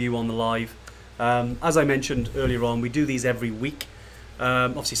so many of you on the live. As I mentioned earlier on, we do these every week.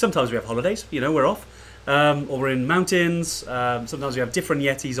 Obviously, sometimes we have holidays. We're off. Or we're in mountains. Sometimes we have different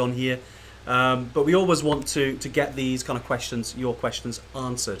Yetis on here. But we always want to get these kind of questions, your questions,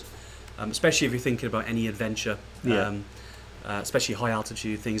 answered. Especially if you're thinking about any adventure. Especially high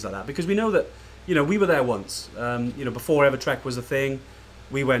altitude, things like that. Because we know that, we were there once. Before Evertrek was a thing,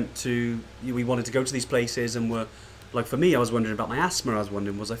 we wanted to go to these places and were, like for me, I was wondering about my asthma. I was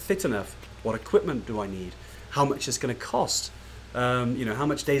wondering, was I fit enough? What equipment do I need? How much is it going to cost? How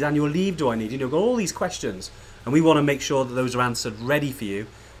much days annual leave do I need? Got all these questions, and we want to make sure that those are answered ready for you,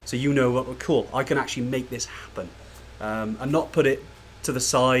 so cool, I can actually make this happen, and not put it to the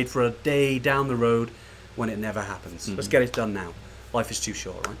side for a day down the road when it never happens. Let's get it done now. Life is too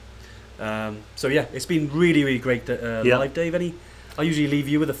short, right? So yeah, it's been really, really great live, Dave. I usually leave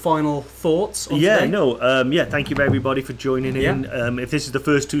you with the final thoughts on today. Thank you everybody for joining in. If this is the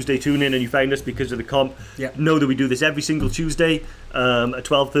first Tuesday tune-in and you found us because of the comp, know that we do this every single Tuesday at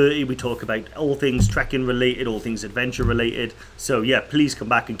 12:30. We talk about all things trekking related, all things adventure related. So please come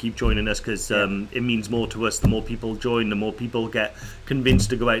back and keep joining us, because it means more to us. The more people join, the more people get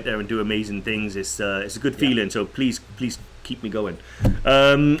convinced to go out there and do amazing things. It's a good feeling, so please keep me going.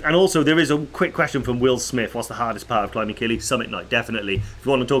 And also, there is a quick question from Will Smith. What's the hardest part of climbing Kili? Summit night, definitely. If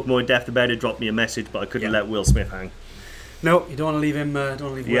you want to talk more in depth about it, drop me a message, but I couldn't let Will Smith hang. No, you don't want to leave him. Will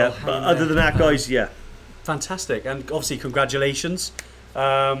but other than that, guys, fantastic. And obviously, congratulations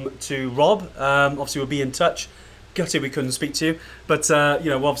to Rob. Obviously, we'll be in touch. Gutted we couldn't speak to you, but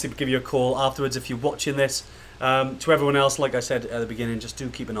we'll obviously give you a call afterwards if you're watching this. To everyone else, like I said at the beginning, just do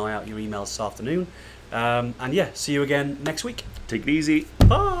keep an eye out your emails this afternoon. See you again next week. Take it easy.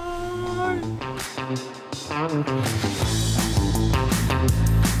 Bye.